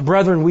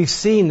 Brethren, we've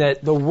seen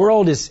that the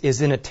world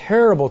is in a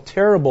terrible,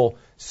 terrible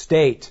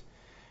state.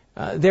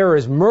 There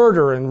is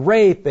murder and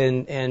rape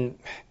and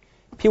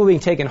people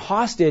being taken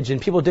hostage and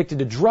people addicted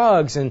to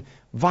drugs and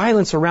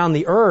violence around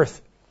the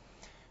earth.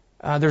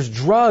 There's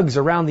drugs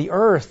around the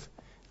earth.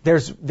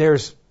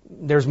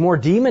 There's more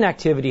demon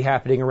activity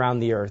happening around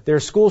the earth.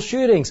 There's school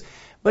shootings.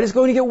 But it's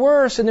going to get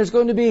worse, and there's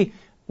going to be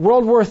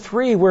World War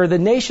III where the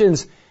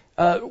nations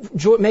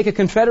make a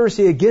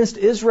confederacy against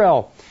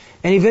Israel.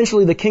 And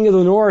eventually the king of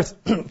the north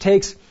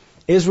takes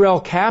Israel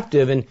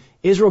captive, and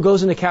Israel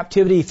goes into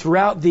captivity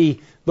throughout the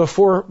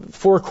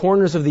four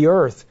corners of the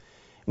earth.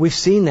 We've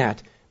seen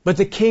that. But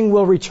the king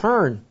will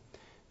return.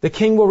 The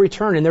king will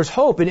return, and there's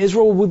hope, and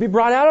Israel will be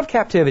brought out of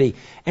captivity,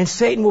 and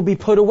Satan will be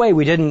put away.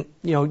 We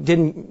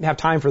didn't have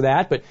time for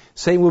that, but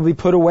Satan will be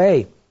put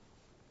away,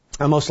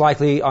 most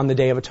likely on the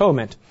Day of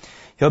Atonement.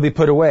 He'll be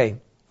put away.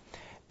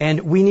 And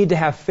we need to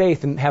have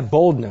faith and have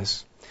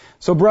boldness.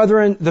 So,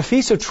 brethren, the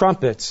Feast of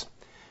Trumpets,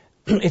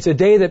 it's a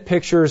day that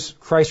pictures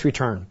Christ's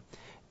return.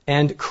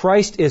 And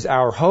Christ is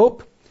our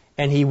hope,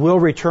 and He will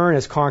return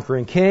as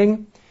conquering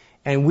King.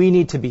 And we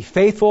need to be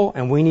faithful,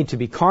 and we need to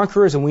be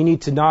conquerors, and we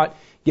need to not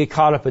get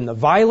caught up in the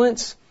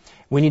violence.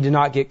 We need to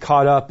not get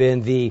caught up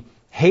in the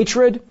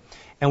hatred.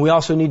 And we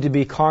also need to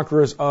be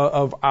conquerors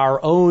of our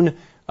own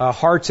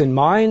hearts and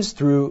minds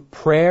through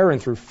prayer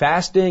and through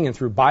fasting and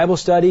through Bible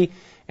study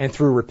and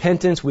through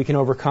repentance. We can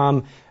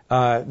overcome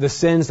the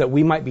sins that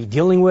we might be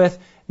dealing with,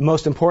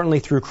 most importantly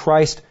through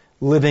Christ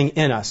living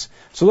in us.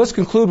 So let's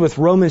conclude with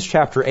Romans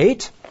chapter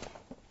 8.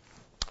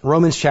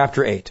 Romans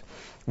chapter 8.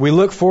 We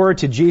look forward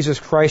to Jesus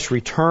Christ's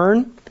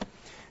return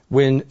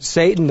when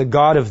Satan, the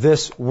god of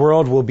this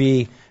world, will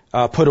be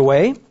put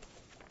away.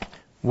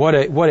 What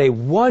a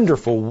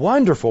wonderful,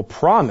 wonderful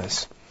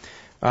promise.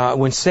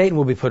 When Satan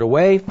will be put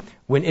away,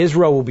 when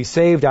Israel will be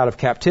saved out of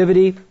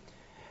captivity.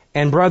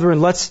 And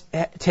brethren, let's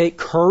take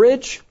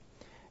courage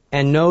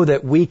and know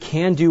that we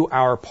can do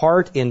our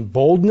part in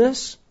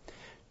boldness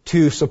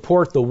to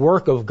support the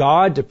work of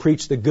God, to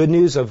preach the good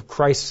news of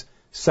Christ's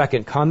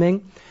second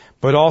coming,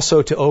 but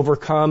also to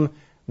overcome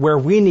where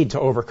we need to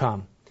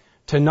overcome,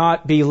 to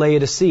not be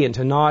Laodicean,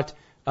 to not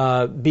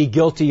be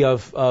guilty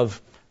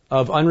of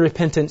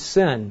unrepentant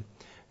sin,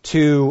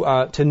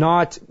 to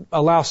not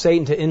allow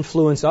Satan to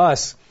influence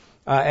us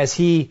as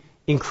he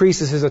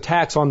increases his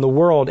attacks on the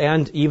world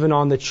and even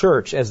on the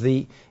church as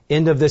the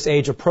end of this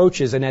age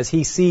approaches and as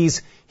he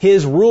sees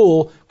his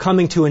rule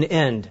coming to an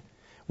end.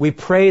 We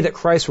pray that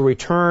Christ will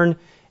return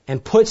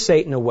and put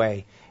Satan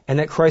away, and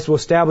that Christ will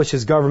establish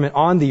His government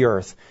on the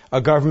earth,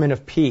 a government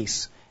of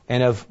peace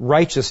and of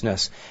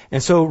righteousness.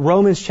 And so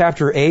Romans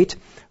chapter 8,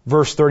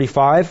 verse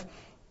 35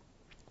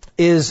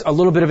 is a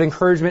little bit of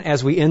encouragement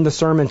as we end the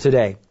sermon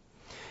today.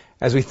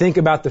 As we think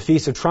about the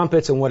Feast of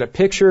Trumpets and what it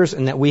pictures,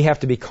 and that we have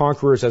to be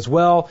conquerors as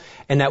well,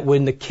 and that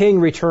when the King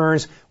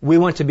returns, we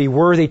want to be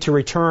worthy to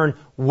return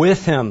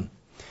with Him.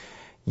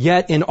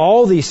 Yet in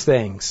all these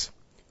things,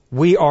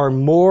 we are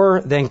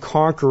more than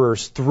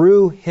conquerors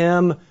through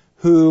Him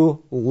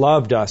who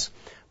loved us.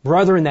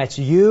 Brethren, that's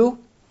you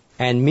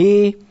and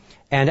me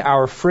and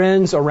our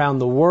friends around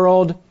the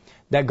world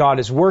that God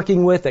is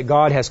working with, that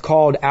God has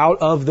called out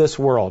of this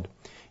world.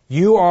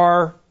 You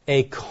are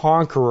a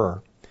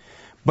conqueror.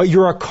 But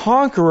you're a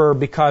conqueror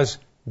because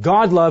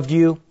God loved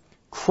you,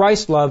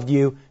 Christ loved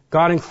you,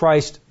 God and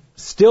Christ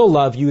still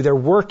love you, they're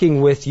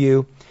working with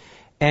you,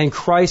 and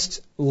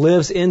Christ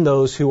lives in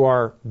those who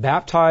are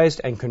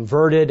baptized and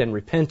converted and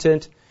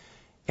repentant,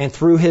 and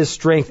through His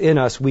strength in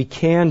us, we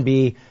can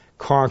be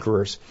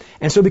conquerors.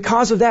 And so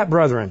because of that,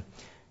 brethren,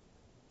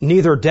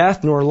 neither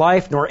death, nor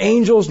life, nor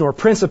angels, nor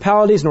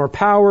principalities, nor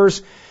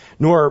powers,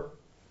 nor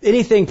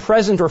anything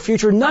present or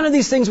future, none of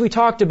these things we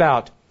talked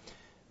about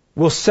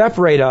will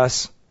separate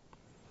us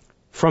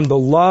from the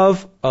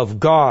love of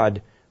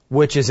God,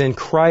 which is in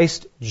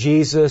Christ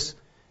Jesus,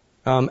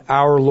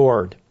 our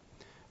Lord.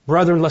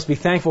 Brethren, let's be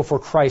thankful for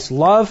Christ's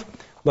love.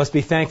 Let's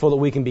be thankful that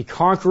we can be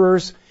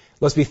conquerors.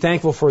 Let's be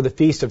thankful for the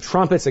Feast of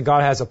Trumpets, that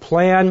God has a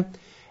plan,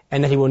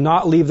 and that He will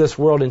not leave this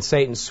world in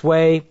Satan's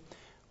sway.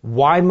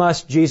 Why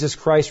must Jesus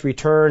Christ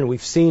return?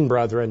 We've seen,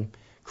 brethren,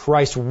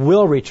 Christ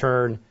will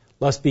return.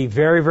 Let's be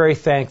very, very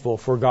thankful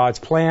for God's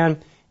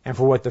plan and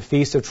for what the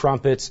Feast of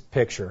Trumpets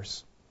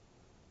pictures.